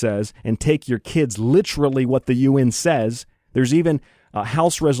UN says, and take your kids, literally what the UN says. There's even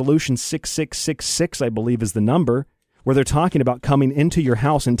House Resolution 6666, I believe is the number, where they're talking about coming into your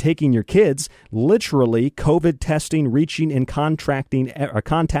house and taking your kids, literally COVID testing, reaching and contacting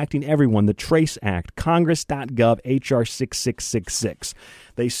everyone. The Trace Act, Congress.gov, HR 6666.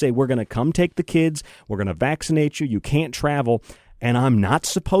 They say, we're going to come take the kids, we're going to vaccinate you, you can't travel, and I'm not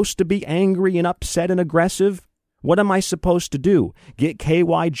supposed to be angry and upset and aggressive? What am I supposed to do? Get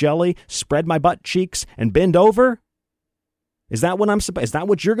KY jelly, spread my butt cheeks, and bend over? Is that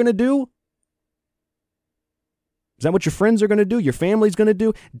what you're going to do? Is that what your friends are going to do? Your family's going to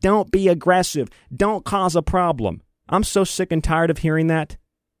do? Don't be aggressive. Don't cause a problem. I'm so sick and tired of hearing that.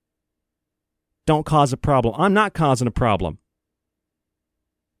 Don't cause a problem. I'm not causing a problem.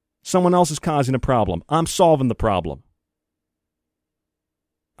 Someone else is causing a problem. I'm solving the problem.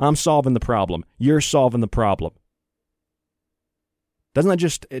 I'm solving the problem. You're solving the problem. Doesn't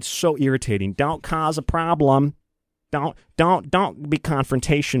that it's so irritating. Don't cause a problem. Don't be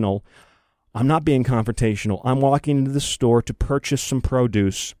confrontational. I'm not being confrontational. I'm walking into the store to purchase some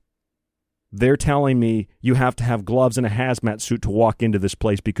produce. They're telling me you have to have gloves and a hazmat suit to walk into this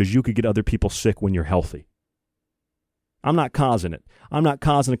place because you could get other people sick when you're healthy. I'm not causing it. I'm not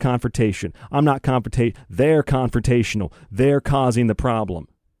causing a confrontation. I'm not They're confrontational. They're causing the problem.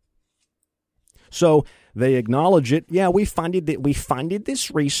 So they acknowledge it. Yeah, we funded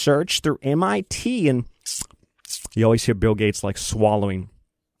this research through MIT, and you always hear Bill Gates like swallowing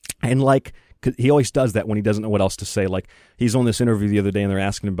and like 'cause he always does that when he doesn't know what else to say. Like, he's on this interview the other day, and they're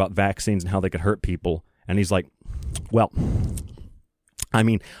asking him about vaccines and how they could hurt people. And he's like, well, I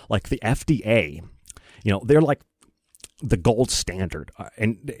mean, like the FDA, they're like the gold standard.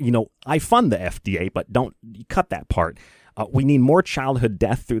 And, I fund the FDA, but don't cut that part. We need more childhood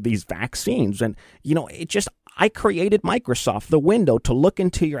death through these vaccines. And, I created Microsoft, the window to look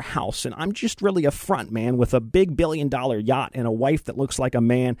into your house. And I'm just really a front man with a big $1 billion yacht and a wife that looks like a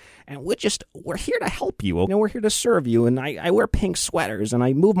man. And we're here to help you. We're here to serve you. And I wear pink sweaters and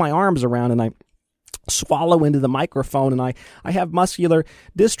I move my arms around and I swallow into the microphone, and I have muscular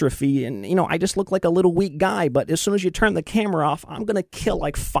dystrophy, and I just look like a little weak guy. But as soon as you turn the camera off, I'm going to kill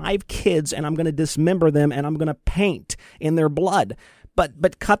like 5 kids, and I'm going to dismember them, and I'm going to paint in their blood.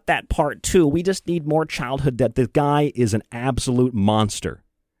 But cut that part too. We just need more childhood death. This guy is an absolute monster.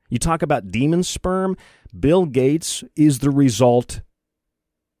 You talk about demon sperm. Bill Gates is the result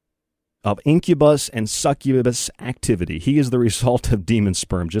of incubus and succubus activity. He is the result of demon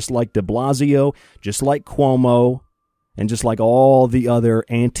sperm, just like de Blasio, just like Cuomo, and just like all the other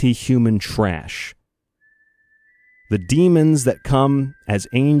anti-human trash. The demons that come as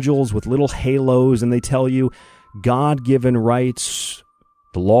angels with little halos, and they tell you God-given rights,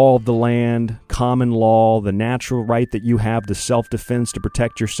 the law of the land, common law, the natural right that you have to self-defense, to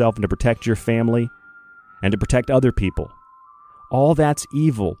protect yourself and to protect your family, and to protect other people. All that's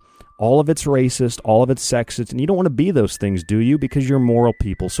evil. All of it's racist, all of it's sexist, and you don't want to be those things, do you? Because you're moral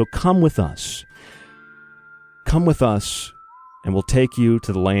people. So come with us. Come with us, and we'll take you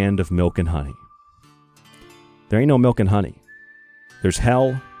to the land of milk and honey. There ain't no milk and honey. There's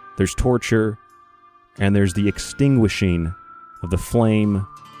hell, there's torture, and there's the extinguishing of the flame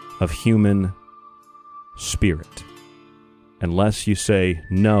of human spirit. Unless you say,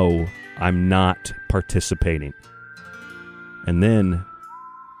 no, I'm not participating. And then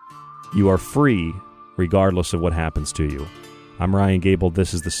you are free, regardless of what happens to you. I'm Ryan Gable.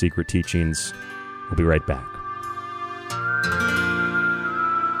 This is The Secret Teachings. We'll be right back.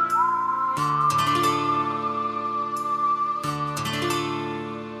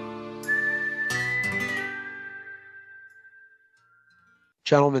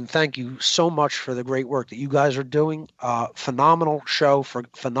 Gentlemen, thank you so much for the great work that you guys are doing. Phenomenal show,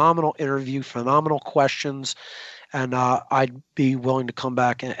 phenomenal interview, phenomenal questions. And I'd be willing to come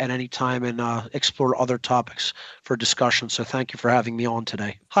back at any time and explore other topics for discussion. So thank you for having me on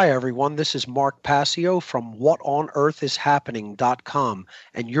today. Hi, everyone. This is Mark Passio from whatonearthishappening.com,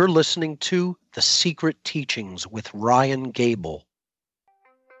 and you're listening to The Secret Teachings with Ryan Gable.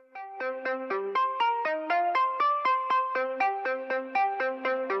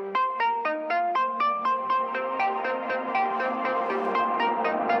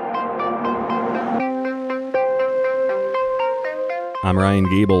 I'm Ryan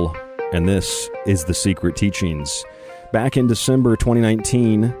Gable, and this is The Secret Teachings. Back in December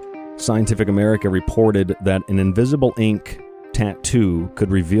 2019, Scientific American reported that an invisible ink tattoo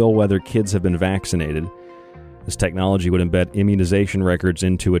could reveal whether kids have been vaccinated. This technology would embed immunization records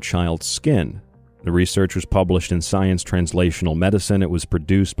into a child's skin. The research was published in Science Translational Medicine. It was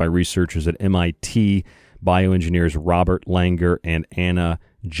produced by researchers at MIT, bioengineers Robert Langer and Anna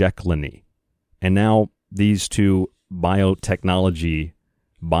Jekliny. And now these two biotechnology,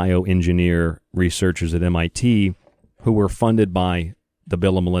 bioengineer researchers at MIT, who were funded by the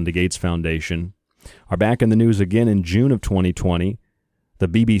Bill and Melinda Gates Foundation, are back in the news again in June of 2020. The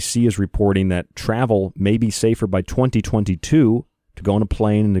BBC is reporting that travel may be safer by 2022 to go on a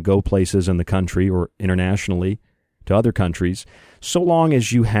plane and to go places in the country or internationally to other countries, so long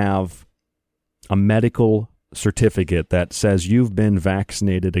as you have a medical certificate that says you've been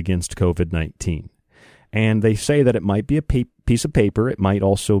vaccinated against COVID-19. And they say that it might be a piece of paper. It might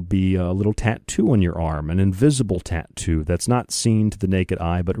also be a little tattoo on your arm, an invisible tattoo that's not seen to the naked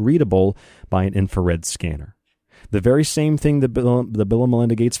eye, but readable by an infrared scanner. The very same thing the Bill and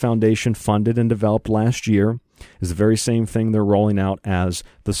Melinda Gates Foundation funded and developed last year is the very same thing they're rolling out as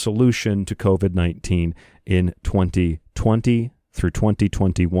the solution to COVID-19 in 2020 through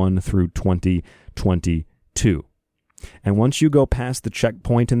 2021 through 2022. And once you go past the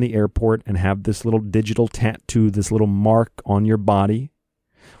checkpoint in the airport and have this little digital tattoo, this little mark on your body,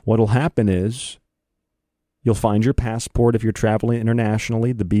 what'll happen is you'll find your passport if you're traveling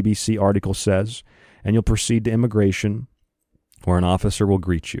internationally, the BBC article says, and you'll proceed to immigration, where an officer will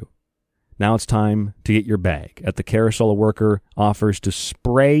greet you. Now it's time to get your bag. At the carousel, a worker offers to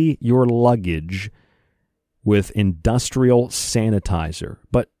spray your luggage with industrial sanitizer,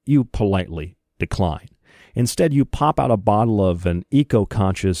 but you politely decline. Instead, you pop out a bottle of an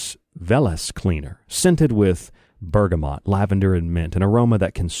eco-conscious Velas cleaner, scented with bergamot, lavender, and mint, an aroma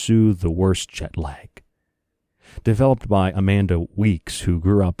that can soothe the worst jet lag. Developed by Amanda Weeks, who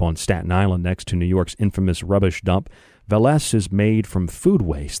grew up on Staten Island next to New York's infamous rubbish dump, Velesse is made from food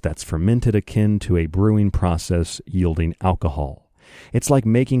waste that's fermented akin to a brewing process yielding alcohol. It's like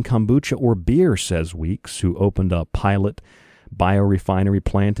making kombucha or beer, says Weeks, who opened a pilot biorefinery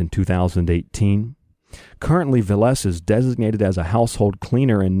plant in 2018. Currently, Velesse is designated as a household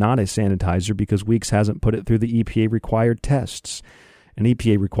cleaner and not a sanitizer because Weeks hasn't put it through the EPA-required tests. And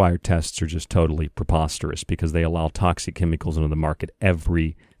EPA-required tests are just totally preposterous because they allow toxic chemicals into the market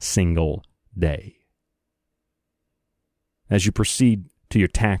every single day. As you proceed to your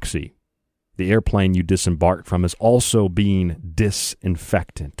taxi, the airplane you disembarked from is also being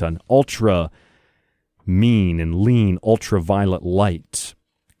disinfectant, an ultra mean and lean ultraviolet light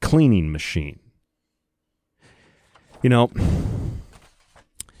cleaning machine. You know,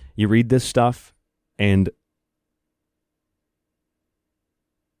 you read this stuff and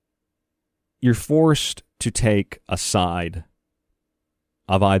you're forced to take a side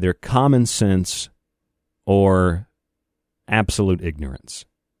of either common sense or absolute ignorance.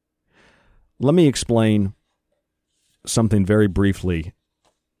 Let me explain something very briefly,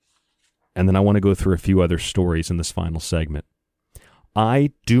 and then I want to go through a few other stories in this final segment.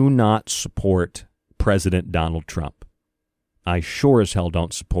 I do not support President Donald Trump. I sure as hell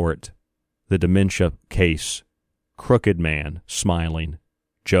don't support the dementia case, crooked man, smiling,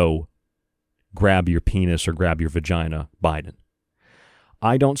 Joe, grab your penis or grab your vagina, Biden.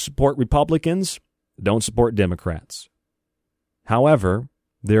 I don't support Republicans, don't support Democrats. However,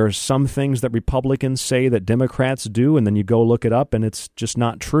 there are some things that Republicans say that Democrats do, and then you go look it up, and it's just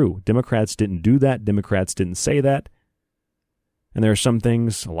not true. Democrats didn't do that. Democrats didn't say that. And there are some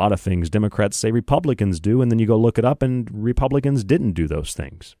things, a lot of things, Democrats say Republicans do, and then you go look it up, and Republicans didn't do those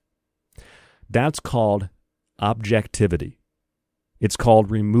things. That's called objectivity. It's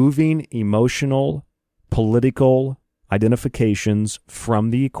called removing emotional, political identifications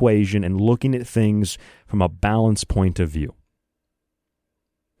from the equation and looking at things from a balanced point of view.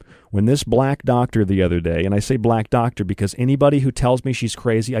 When this black doctor the other day, and I say black doctor because anybody who tells me she's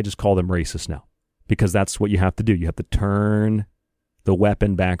crazy, I just call them racist now. Because that's what you have to do. You have to turn the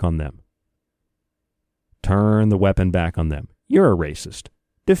weapon back on them. Turn the weapon back on them. You're a racist.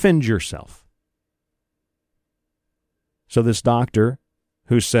 Defend yourself. So this doctor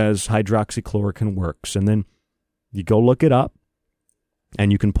who says hydroxychloroquine works, and then you go look it up,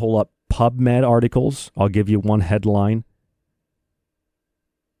 and you can pull up PubMed articles. I'll give you one headline.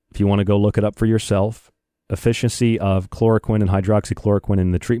 If you want to go look it up for yourself, efficacy of chloroquine and hydroxychloroquine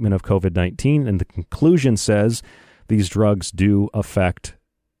in the treatment of COVID-19, and the conclusion says these drugs do affect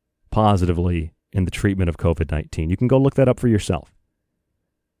positively in the treatment of COVID-19. You can go look that up for yourself.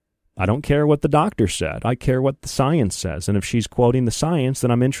 I don't care what the doctor said. I care what the science says. And if she's quoting the science,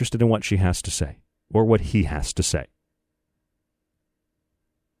 then I'm interested in what she has to say or what he has to say.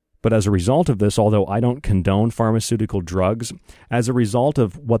 But as a result of this, although I don't condone pharmaceutical drugs, as a result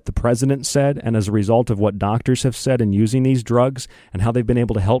of what the president said and as a result of what doctors have said in using these drugs and how they've been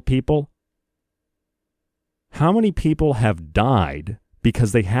able to help people, how many people have died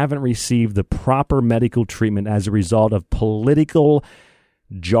because they haven't received the proper medical treatment as a result of political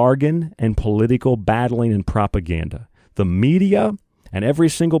jargon and political battling and propaganda? The media and every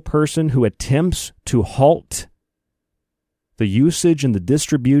single person who attempts to halt the usage and the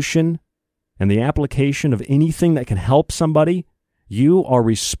distribution and the application of anything that can help somebody, you are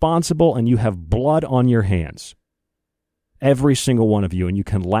responsible and you have blood on your hands. Every single one of you. And you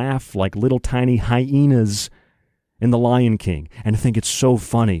can laugh like little tiny hyenas in The Lion King and think it's so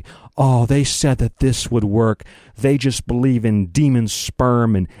funny. Oh, they said that this would work. They just believe in demon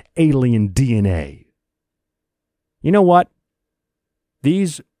sperm and alien DNA. You know what?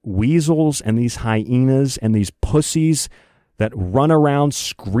 These weasels and these hyenas and these pussies that run around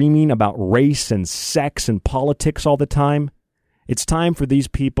screaming about race and sex and politics all the time, it's time for these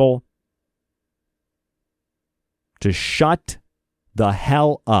people to shut the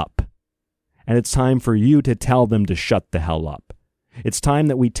hell up. And it's time for you to tell them to shut the hell up. It's time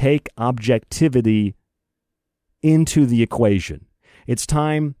that we take objectivity into the equation. It's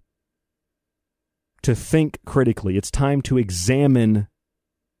time to think critically. It's time to examine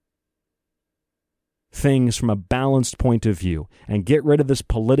things from a balanced point of view and get rid of this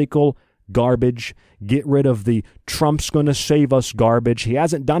political garbage. Get rid of the Trump's going to save us garbage. He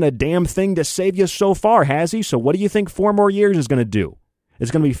hasn't done a damn thing to save you so far, has he? So what do you think 4 more years is going to do?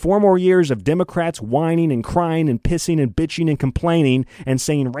 It's going to be 4 more years of Democrats whining and crying and pissing and bitching and complaining and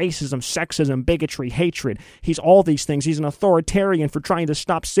saying racism, sexism, bigotry, hatred. He's all these things. He's an authoritarian for trying to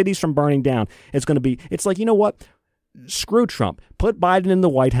stop cities from burning down. It's like, you know what? Screw Trump. Put Biden in the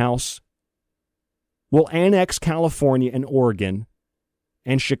White House. We'll annex California and Oregon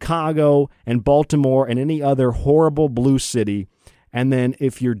and Chicago and Baltimore and any other horrible blue city. And then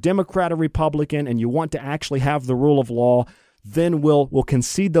if you're Democrat or Republican and you want to actually have the rule of law, then we'll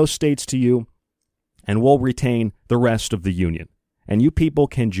concede those states to you and we'll retain the rest of the union. And you people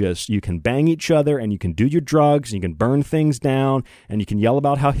you can bang each other and you can do your drugs and you can burn things down and you can yell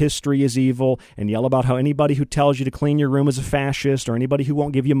about how history is evil and yell about how anybody who tells you to clean your room is a fascist or anybody who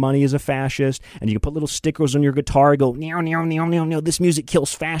won't give you money is a fascist. And you can put little stickers on your guitar and go, neow, neow, neow, neow, neow, this music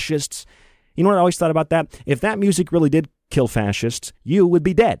kills fascists. You know what I always thought about that? If that music really did kill fascists, you would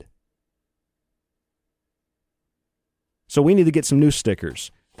be dead. So we need to get some new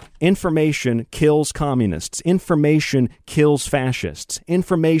stickers. Information kills communists. Information kills fascists.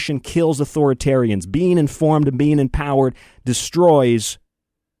 Information kills authoritarians. Being informed and being empowered destroys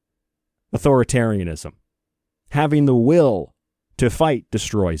authoritarianism. Having the will to fight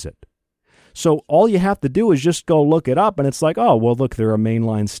destroys it. So all you have to do is just go look it up, and it's like, oh, well, look, there are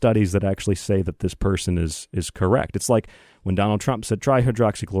mainline studies that actually say that this person is correct. It's like when Donald Trump said, try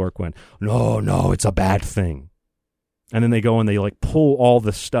hydroxychloroquine. No, it's a bad thing. And then they go and they pull all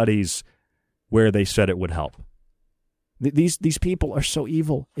the studies where they said it would help. These people are so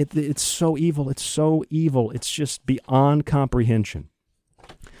evil. It's so evil. It's so evil. It's just beyond comprehension.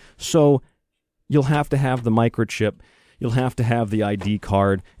 So you'll have to have the microchip. You'll have to have the ID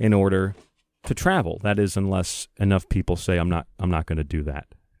card in order to travel. That is, unless enough people say, I'm not going to do that.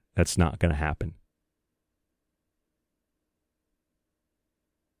 That's not going to happen.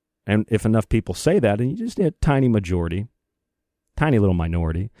 And if enough people say that, and you just need a tiny majority, tiny little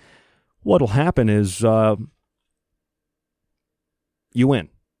minority, what'll happen is you win.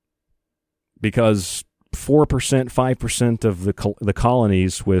 Because 4%, 5% of the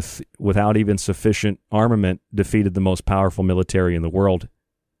colonies without even sufficient armament defeated the most powerful military in the world.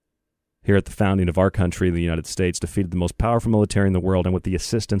 Here at the founding of our country, the United States, defeated the most powerful military in the world, and with the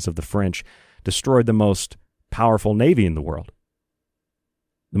assistance of the French, destroyed the most powerful navy in the world.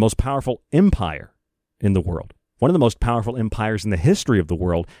 The most powerful empire in the world. One of the most powerful empires in the history of the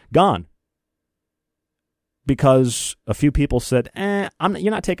world, gone. Because a few people said,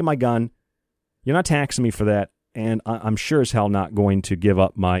 you're not taking my gun, you're not taxing me for that, and I'm sure as hell not going to give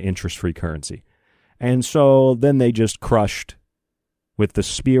up my interest-free currency. And so then they just crushed with the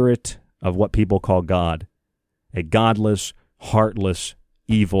spirit of what people call God, a godless, heartless,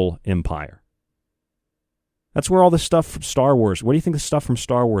 evil empire. That's where all this stuff from Star Wars. Where do you think the stuff from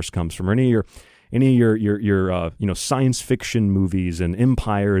Star Wars comes from? Or any of your science fiction movies and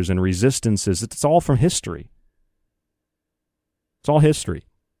empires and resistances. It's all from history. It's all history.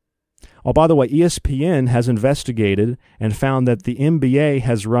 Oh, by the way, ESPN has investigated and found that the NBA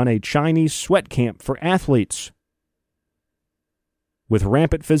has run a Chinese sweat camp for athletes with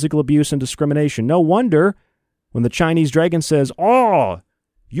rampant physical abuse and discrimination. No wonder when the Chinese Dragon says, "Oh,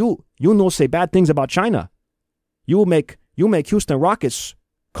 you know say bad things about China. You make Houston Rockets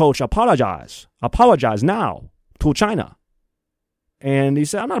coach apologize now to China." And he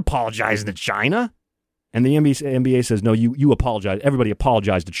said, "I'm not apologizing to China." And the NBA says, "No, you apologize. Everybody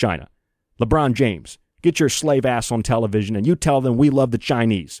apologize to China. LeBron James, get your slave ass on television and you tell them we love the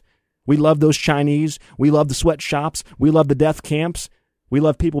Chinese. We love those Chinese. We love the sweatshops. We love the death camps. We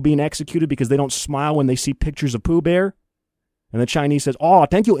love people being executed because they don't smile when they see pictures of Pooh Bear." And the Chinese says, "Oh,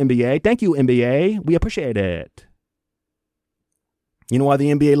 thank you, NBA. Thank you, NBA. We appreciate it." You know why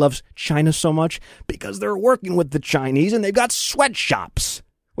the NBA loves China so much? Because they're working with the Chinese and they've got sweatshops.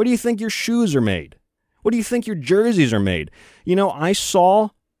 Where do you think your shoes are made? What do you think your jerseys are made? You know, I saw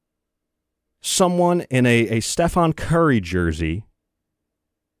someone in a Stephen Curry jersey,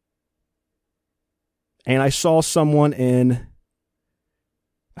 and I saw someone in,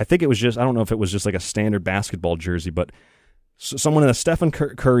 I don't know if it was just like a standard basketball jersey, but someone in a Stephen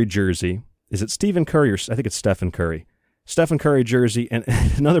Curry jersey. Is it Stephen Curry or I think it's Stephen Curry. Stephen Curry jersey and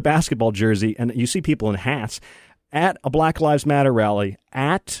another basketball jersey, and you see people in hats at a Black Lives Matter rally,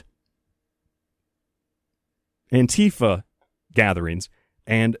 at Antifa gatherings,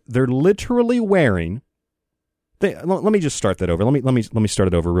 and they're literally wearing. Let me just start that over. Let me start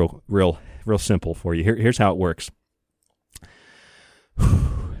it over real simple for you. Here's how it works.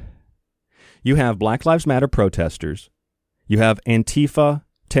 You have Black Lives Matter protesters. You have Antifa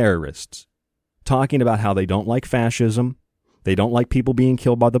terrorists talking about how they don't like fascism, they don't like people being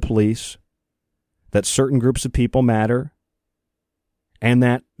killed by the police, that certain groups of people matter, and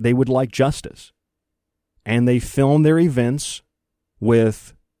that they would like justice. And they film their events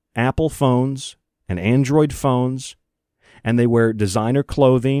with Apple phones and Android phones, and they wear designer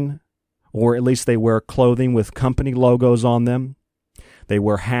clothing, or at least they wear clothing with company logos on them. They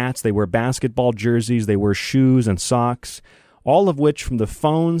wear hats, they wear basketball jerseys, they wear shoes and socks, all of which, from the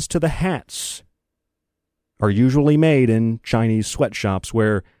phones to the hats, are usually made in Chinese sweatshops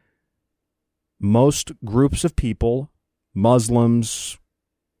where most groups of people, Muslims,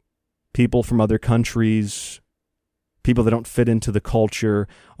 people from other countries, people that don't fit into the culture,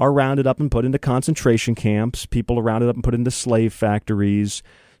 are rounded up and put into concentration camps. People are rounded up and put into slave factories.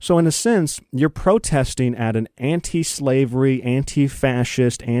 So in a sense, you're protesting at an anti-slavery,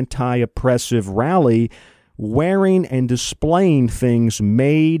 anti-fascist, anti-oppressive rally, wearing and displaying things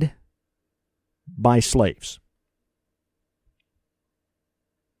made by slaves.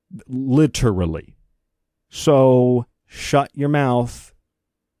 Literally. So shut your mouth,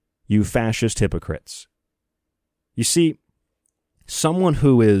 you fascist hypocrites. You see, someone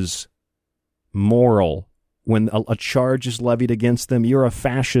who is moral, when a charge is levied against them, you're a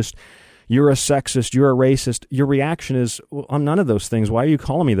fascist, you're a sexist, you're a racist, your reaction is, well, I'm none of those things. Why are you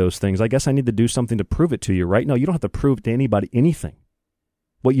calling me those things? I guess I need to do something to prove it to you, right? No, you don't have to prove to anybody anything.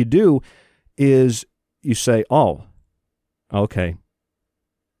 What you do is you say, oh, okay.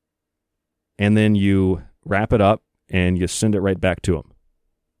 And then you wrap it up and you send it right back to them.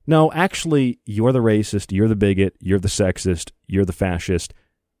 No, actually, you're the racist, you're the bigot, you're the sexist, you're the fascist.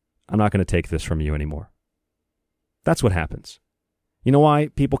 I'm not going to take this from you anymore. That's what happens. You know why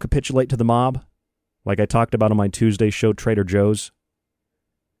people capitulate to the mob? Like I talked about on my Tuesday show, Trader Joe's?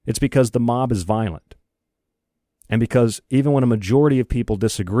 It's because the mob is violent. And because even when a majority of people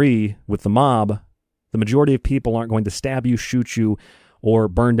disagree with the mob, the majority of people aren't going to stab you, shoot you, or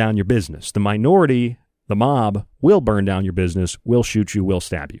burn down your business. The minority, the mob, will burn down your business, will shoot you, will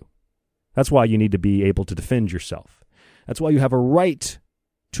stab you. That's why you need to be able to defend yourself. That's why you have a right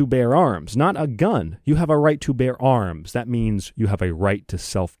to bear arms, not a gun. You have a right to bear arms. That means you have a right to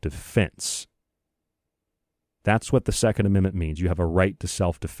self-defense. That's what the Second Amendment means. You have a right to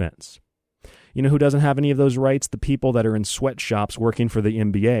self-defense. You know who doesn't have any of those rights? The people that are in sweatshops working for the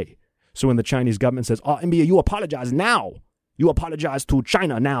NBA. So when the Chinese government says, oh, NBA, you apologize now. You apologize to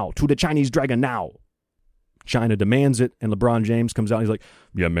China now, to the Chinese dragon now. China demands it, and LeBron James comes out and he's like,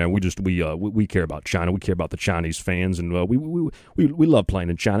 yeah, man, we care about China. We care about the Chinese fans, and we love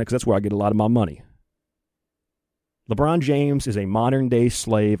playing in China because that's where I get a lot of my money. LeBron James is a modern-day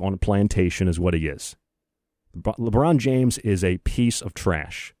slave on a plantation is what he is. LeBron James is a piece of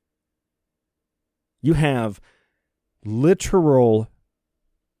trash. You have literal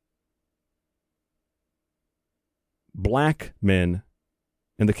black men,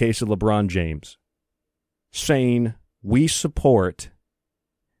 in the case of LeBron James, saying we support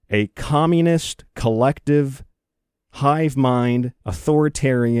a communist, collective, hive mind,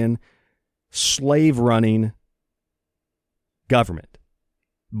 authoritarian, slave-running government.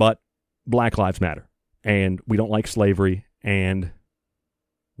 But Black Lives Matter, and we don't like slavery, and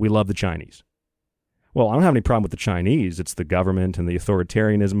we love the Chinese. Well, I don't have any problem with the Chinese. It's the government and the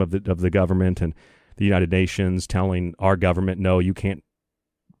authoritarianism of the government and the United Nations telling our government, no, you can't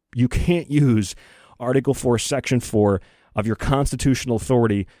use Article 4, Section 4 of your constitutional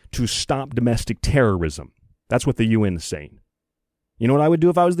authority to stop domestic terrorism. That's what the UN is saying. You know what I would do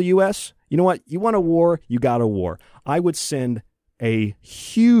if I was the U.S.? You know what? You want a war? You got a war. I would send a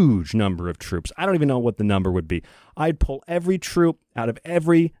huge number of troops. I don't even know what the number would be. I'd pull every troop out of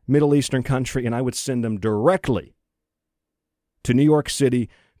every Middle Eastern country, and I would send them directly to New York City,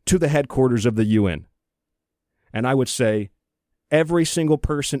 to the headquarters of the UN. And I would say, every single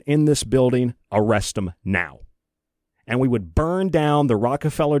person in this building, arrest them now. And we would burn down the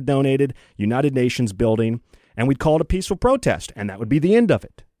Rockefeller-donated United Nations building, and we'd call it a peaceful protest, and that would be the end of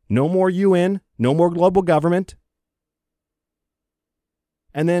it. No more UN, no more global government.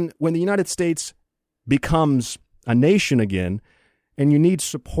 And then when the United States becomes a nation again, and you need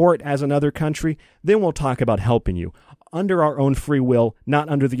support as another country, then we'll talk about helping you under our own free will, not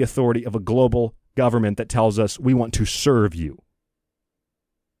under the authority of a global government that tells us we want to serve you.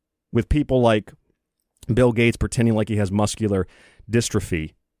 With people like Bill Gates pretending like he has muscular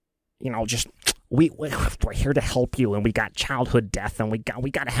dystrophy. You know, just, we're here to help you, and we got childhood death, and we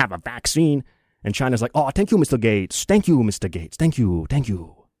got to have a vaccine. And China's like, oh, thank you, Mr. Gates. Thank you, Mr. Gates. Thank you.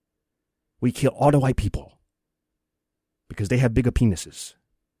 We kill all the white people because they have bigger penises.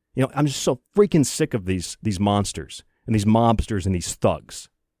 You know, I'm just so freaking sick of these monsters and these mobsters and these thugs.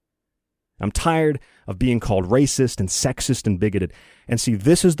 I'm tired of being called racist and sexist and bigoted. And see,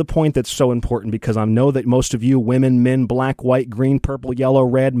 this is the point that's so important, because I know that most of you, women, men, black, white, green, purple, yellow,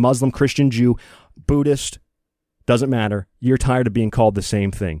 red, Muslim, Christian, Jew, Buddhist, doesn't matter. You're tired of being called the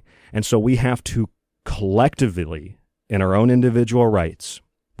same thing. And so we have to collectively, in our own individual rights,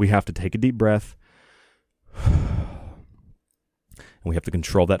 we have to take a deep breath, and we have to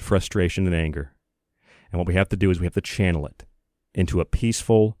control that frustration and anger. And what we have to do is we have to channel it into a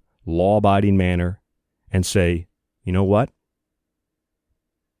peaceful, law-abiding manner and say, you know what?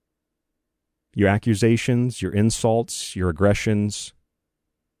 Your accusations, your insults, your aggressions,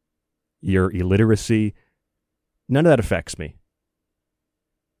 your illiteracy, none of that affects me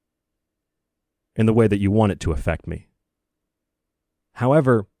in the way that you want it to affect me.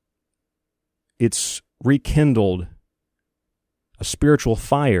 However, it's rekindled a spiritual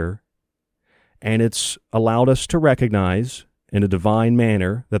fire, and it's allowed us to recognize in a divine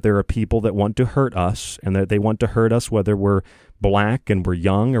manner that there are people that want to hurt us, and that they want to hurt us whether we're black and we're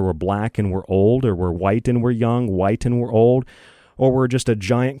young, or we're black and we're old, or we're white and we're young, white and we're old, or we're just a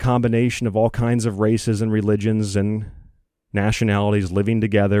giant combination of all kinds of races and religions and nationalities living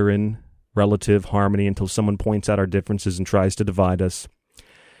together in relative harmony until someone points out our differences and tries to divide us.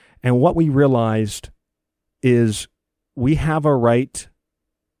 And what we realized is we have a right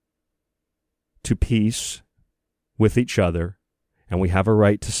to peace with each other, and we have a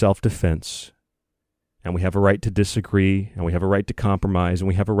right to self-defense, and we have a right to disagree, and we have a right to compromise, and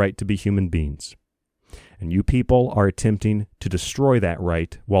we have a right to be human beings. And you people are attempting to destroy that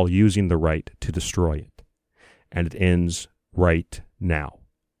right while using the right to destroy it. And it ends right now.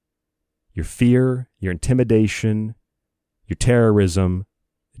 Your fear, your intimidation, your terrorism,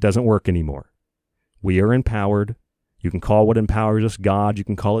 it doesn't work anymore. We are empowered. You can call what empowers us God. You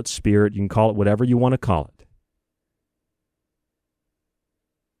can call it spirit. You can call it whatever you want to call it.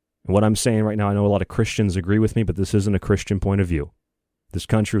 And what I'm saying right now, I know a lot of Christians agree with me, but this isn't a Christian point of view. This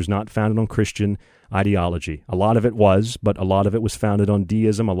country was not founded on Christian ideology. A lot of it was, but a lot of it was founded on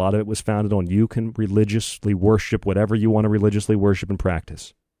deism. A lot of it was founded on you can religiously worship whatever you want to religiously worship and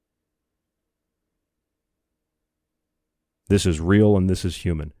practice. This is real and this is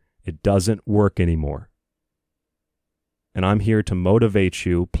human. It doesn't work anymore. And I'm here to motivate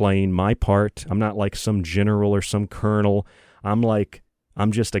you, playing my part. I'm not like some general or some colonel.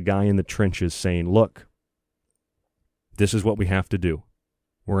 I'm just a guy in the trenches saying, look, this is what we have to do.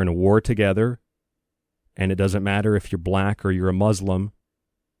 We're in a war together, and it doesn't matter if you're black or you're a Muslim.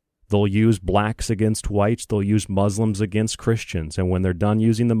 They'll use blacks against whites. They'll use Muslims against Christians. And when they're done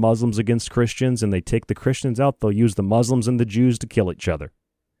using the Muslims against Christians and they take the Christians out, they'll use the Muslims and the Jews to kill each other.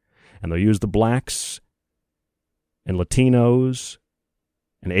 And they'll use the blacks and Latinos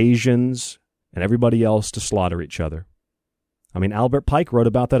and Asians and everybody else to slaughter each other. I mean, Albert Pike wrote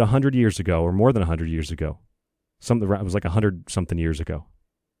about that 100 years ago, or more than 100 years ago. It was like 100-something years ago.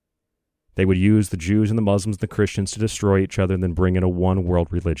 They would use the Jews and the Muslims and the Christians to destroy each other and then bring in a one-world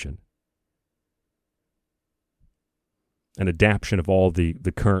religion. An adaptation of all the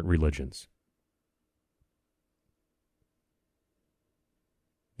current religions.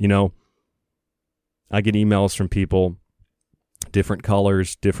 You know, I get emails from people, different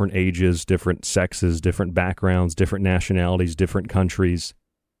colors, different ages, different sexes, different backgrounds, different nationalities, different countries.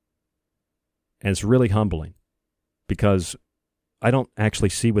 And it's really humbling because I don't actually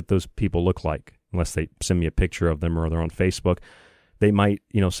see what those people look like unless they send me a picture of them or they're on Facebook. They might,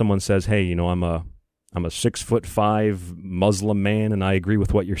 someone says, hey, I'm a 6'5" Muslim man, and I agree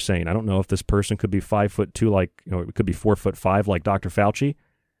with what you're saying. I don't know if this person could be 5'2", it could be 4'5", like Dr. Fauci.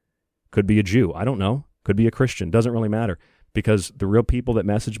 Could be a Jew. I don't know. Could be a Christian. Doesn't really matter. Because the real people that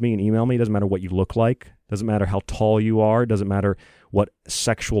message me and email me, doesn't matter what you look like, doesn't matter how tall you are, doesn't matter what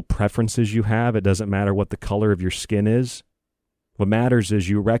sexual preferences you have, it doesn't matter what the color of your skin is. What matters is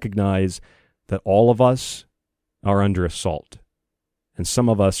you recognize that all of us are under assault, and some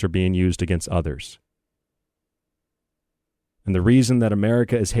of us are being used against others. And the reason that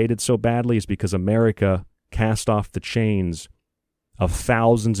America is hated so badly is because America cast off the chains of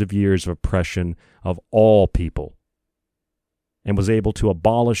thousands of years of oppression of all people, and was able to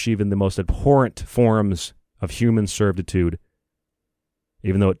abolish even the most abhorrent forms of human servitude,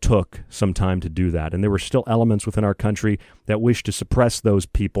 even though it took some time to do that. And there were still elements within our country that wished to suppress those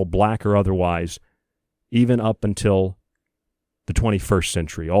people, black or otherwise, even up until the 21st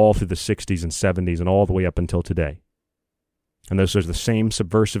century, all through the 60s and 70s and all the way up until today. And those are the same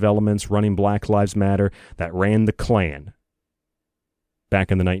subversive elements running Black Lives Matter that ran the Klan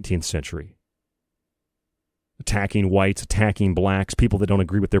back in the 19th century. Attacking whites, attacking blacks, people that don't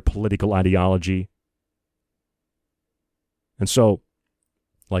agree with their political ideology. And so,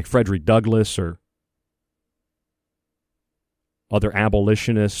 like Frederick Douglass or other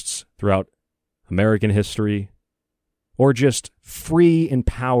abolitionists throughout American history, or just free,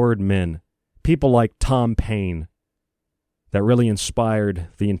 empowered men, people like Tom Paine, that really inspired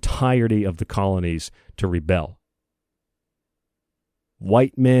the entirety of the colonies to rebel.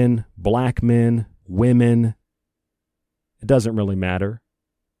 White men, black men, women, it doesn't really matter,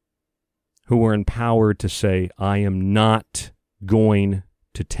 who were empowered to say, I am not going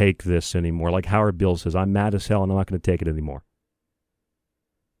to take this anymore. Like Howard Beale says, I'm mad as hell and I'm not going to take it anymore.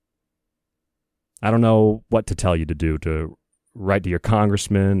 I don't know what to tell you to do, to write to your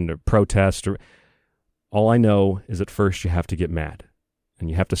congressman or protest. All I know is at first you have to get mad. And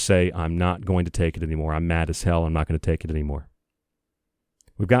you have to say, I'm not going to take it anymore. I'm mad as hell. I'm not going to take it anymore.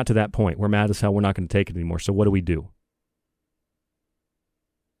 We've got to that point. We're mad as hell. We're not going to take it anymore. So what do?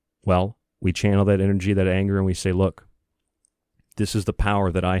 Well, we channel that energy, that anger, and we say, look, this is the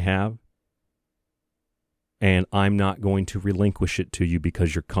power that I have, and I'm not going to relinquish it to you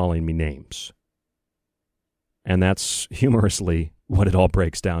because you're calling me names. And that's humorously what it all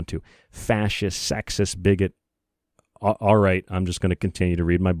breaks down to. Fascist, sexist, bigot. All right, I'm just going to continue to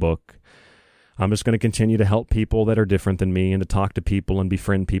read my book. I'm just going to continue to help people that are different than me and to talk to people and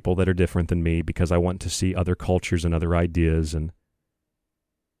befriend people that are different than me because I want to see other cultures and other ideas. And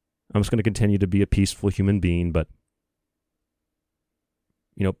I'm just going to continue to be a peaceful human being. But,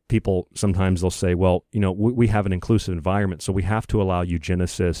 you know, people sometimes they'll say, well, you know, we have an inclusive environment, so we have to allow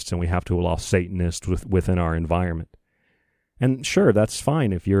eugenicists and we have to allow Satanists within our environment. And sure, that's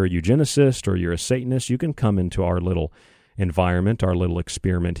fine. If you're a eugenicist or you're a Satanist, you can come into our little environment, our little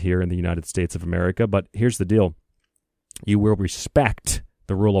experiment here in the United States of America. But here's the deal. You will respect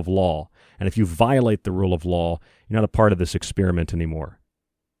the rule of law. And if you violate the rule of law, you're not a part of this experiment anymore.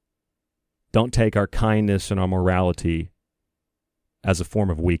 Don't take our kindness and our morality as a form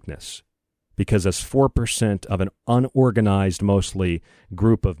of weakness. Because as 4% of an unorganized, mostly,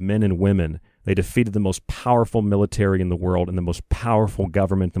 group of men and women, they defeated the most powerful military in the world and the most powerful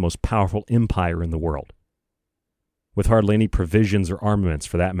government, the most powerful empire in the world, with hardly any provisions or armaments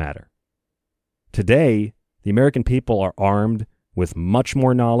for that matter. Today, the American people are armed with much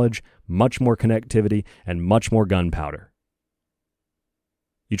more knowledge, much more connectivity, and much more gunpowder.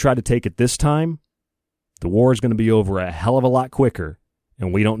 You try to take it this time, the war is going to be over a hell of a lot quicker,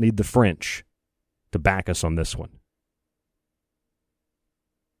 and we don't need the French to back us on this one.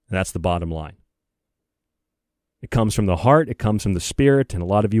 And that's the bottom line. It comes from the heart, it comes from the spirit, and a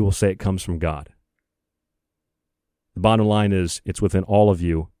lot of you will say it comes from God. The bottom line is, it's within all of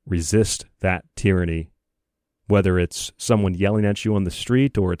you. Resist that tyranny, whether it's someone yelling at you on the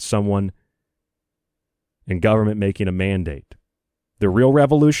street or it's someone in government making a mandate. The real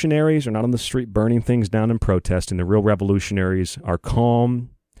revolutionaries are not on the street burning things down and protesting. The real revolutionaries are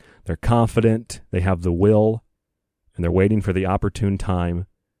calm, they're confident, they have the will, and they're waiting for the opportune time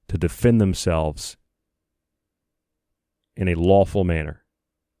to defend themselves in a lawful manner.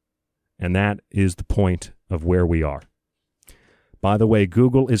 And that is the point of where we are. By the way,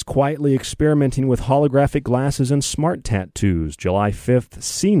 Google is quietly experimenting with holographic glasses and smart tattoos. July 5th,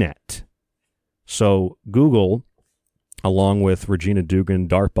 CNET. So Google, along with Regina Dugan,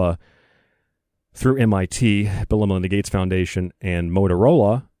 DARPA, through MIT, Bill and Melinda Gates Foundation, and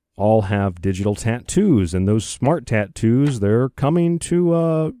Motorola, all have digital tattoos. And those smart tattoos, they're coming to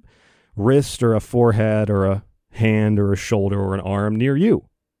a wrist or a forehead or a hand or a shoulder or an arm near you.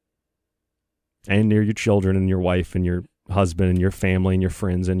 And near your children and your wife and your husband and your family and your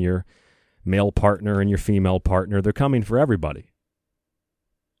friends and your male partner and your female partner. They're coming for everybody.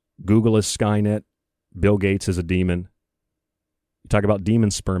 Google is Skynet. Bill Gates is a demon. You talk about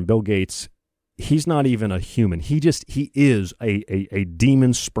demon sperm. Bill Gates, he's not even a human. He is a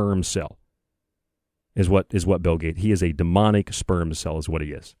demon sperm cell is what Bill Gates. He is a demonic sperm cell is what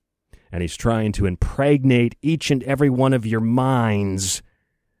he is. And he's trying to impregnate each and every one of your minds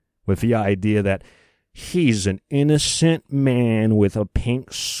with the idea that he's an innocent man with a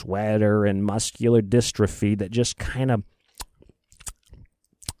pink sweater and muscular dystrophy that just kind of,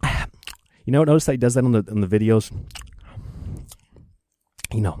 you know, notice that he does that on the videos?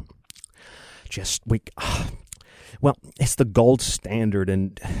 You know, well, it's the gold standard,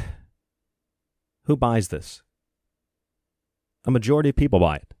 and who buys this? A majority of people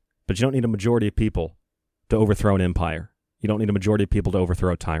buy it, but you don't need a majority of people to overthrow an empire. You don't need a majority of people to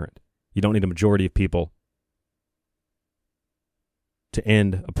overthrow a tyrant. You don't need a majority of people to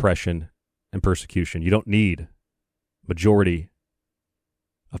end oppression and persecution. You don't need a majority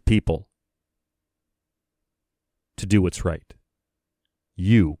of people to do what's right.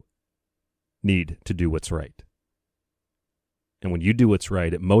 You need to do what's right. And when you do what's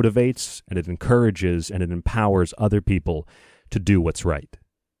right, it motivates and it encourages and it empowers other people to do what's right.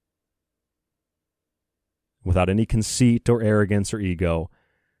 Without any conceit or arrogance or ego,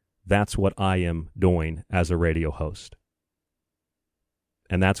 that's what I am doing as a radio host.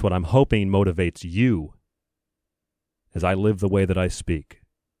 And that's what I'm hoping motivates you as I live the way that I speak,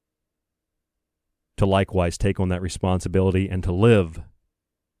 to likewise take on that responsibility and to live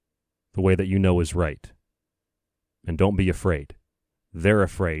the way that you know is right. And don't be afraid. They're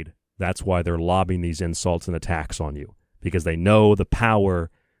afraid. That's why they're lobbing these insults and attacks on you, because they know the power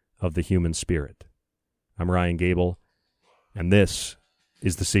of the human spirit. I'm Ryan Gable, and this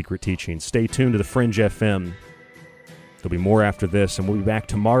is The Secret Teaching. Stay tuned to the Fringe FM. There'll be more after this, and we'll be back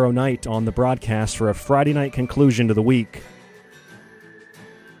tomorrow night on the broadcast for a Friday night conclusion to the week.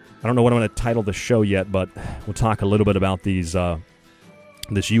 I don't know what I'm going to title the show yet, but we'll talk a little bit about these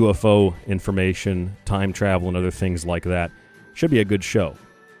this UFO information, time travel, and other things like that. Should be a good show.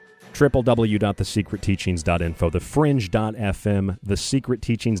 www.thesecretteachings.info, thefringe.fm,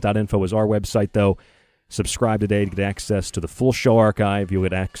 thesecretteachings.info is our website, though. Subscribe today to get access to the full show archive. You'll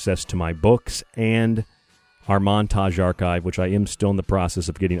get access to my books and our montage archive, which I am still in the process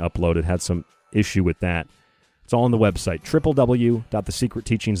of getting uploaded. Had some issue with that. It's all on the website,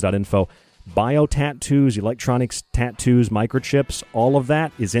 www.thesecretteachings.info. Bio-tattoos, electronics tattoos, microchips, all of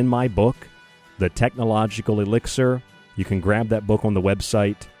that is in my book, The Technological Elixir. You can grab that book on the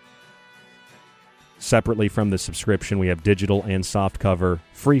website. Separately from the subscription, we have digital and soft cover,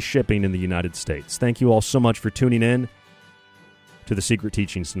 free shipping in the United States. Thank you all so much for tuning in to The Secret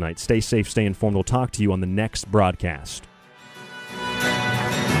Teachings tonight. Stay safe, stay informed. We'll talk to you on the next broadcast.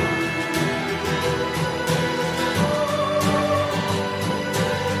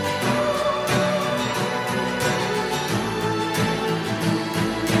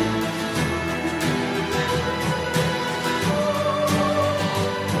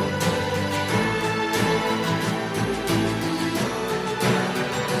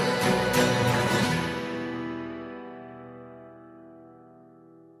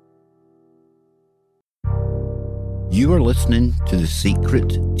 You are listening to The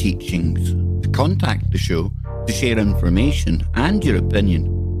Secret Teachings. To contact the show, to share information and your opinion,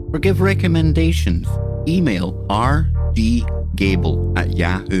 or give recommendations, email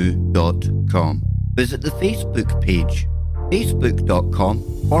rdgable@yahoo.com. Visit the Facebook page,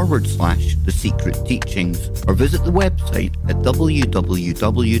 facebook.com/The Secret Teachings, or visit the website at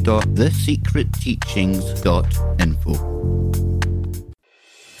www.thesecretteachings.info.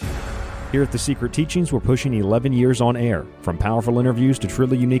 Here at The Secret Teachings, we're pushing 11 years on air. From powerful interviews to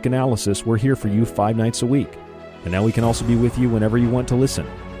truly unique analysis, we're here for you 5 nights a week. And now we can also be with you whenever you want to listen.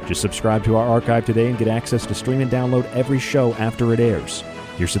 Just subscribe to our archive today and get access to stream and download every show after it airs.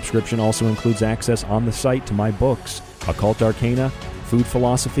 Your subscription also includes access on the site to my books, Occult Arcana, Food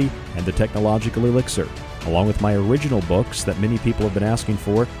Philosophy, and The Technological Elixir, along with my original books that many people have been asking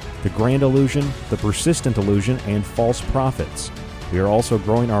for, The Grand Illusion, The Persistent Illusion, and False Prophets. We are also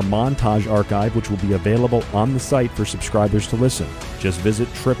growing our montage archive, which will be available on the site for subscribers to listen. Just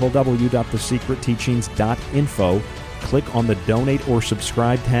visit www.thesecretteachings.info, click on the Donate or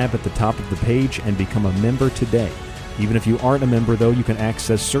Subscribe tab at the top of the page, and become a member today. Even if you aren't a member, though, you can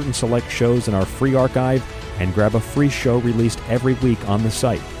access certain select shows in our free archive and grab a free show released every week on the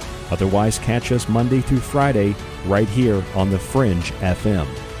site. Otherwise, catch us Monday through Friday right here on the Fringe FM.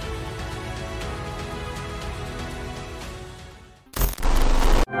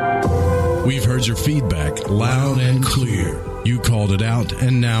 We've heard your feedback loud and clear. You called it out,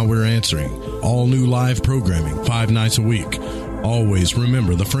 and now we're answering. All new live programming, 5 nights a week. Always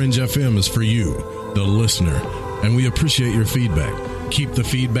remember, the Fringe FM is for you, the listener, and we appreciate your feedback. Keep the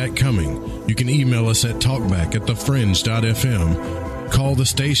feedback coming. You can email us at talkback@thefringe.fm, call the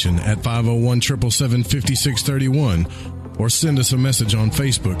station at 501-777-5631, or send us a message on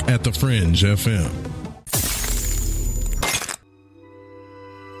Facebook at The Fringe FM.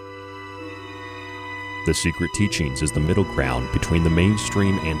 The Secret Teachings is the middle ground between the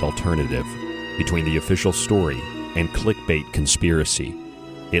mainstream and alternative, between the official story and clickbait conspiracy.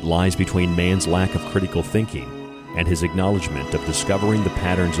 It lies between man's lack of critical thinking and his acknowledgement of discovering the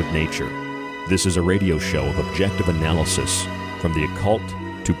patterns of nature. This is a radio show of objective analysis, from the occult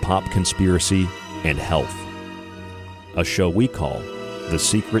to pop conspiracy and health. A show we call The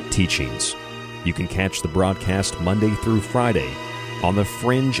Secret Teachings. You can catch the broadcast Monday through Friday on the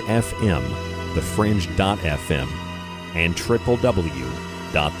Fringe FM, thefringe.fm, and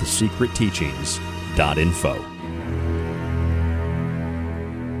www.thesecretteachings.info.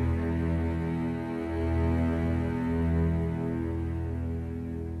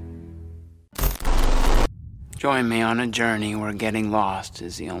 Join me on a journey where getting lost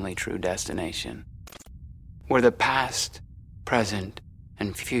is the only true destination. Where the past, present,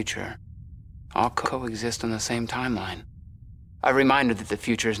 and future all coexist on the same timeline. A reminder that the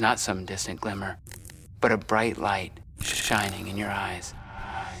future is not some distant glimmer, but a bright light shining in your eyes.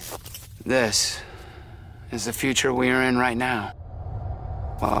 This is the future we are in right now.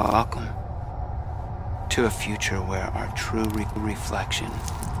 Welcome to a future where our true reflection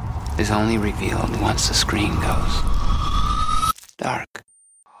is only revealed once the screen goes dark.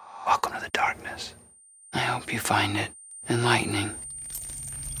 Welcome to the darkness. I hope you find it enlightening.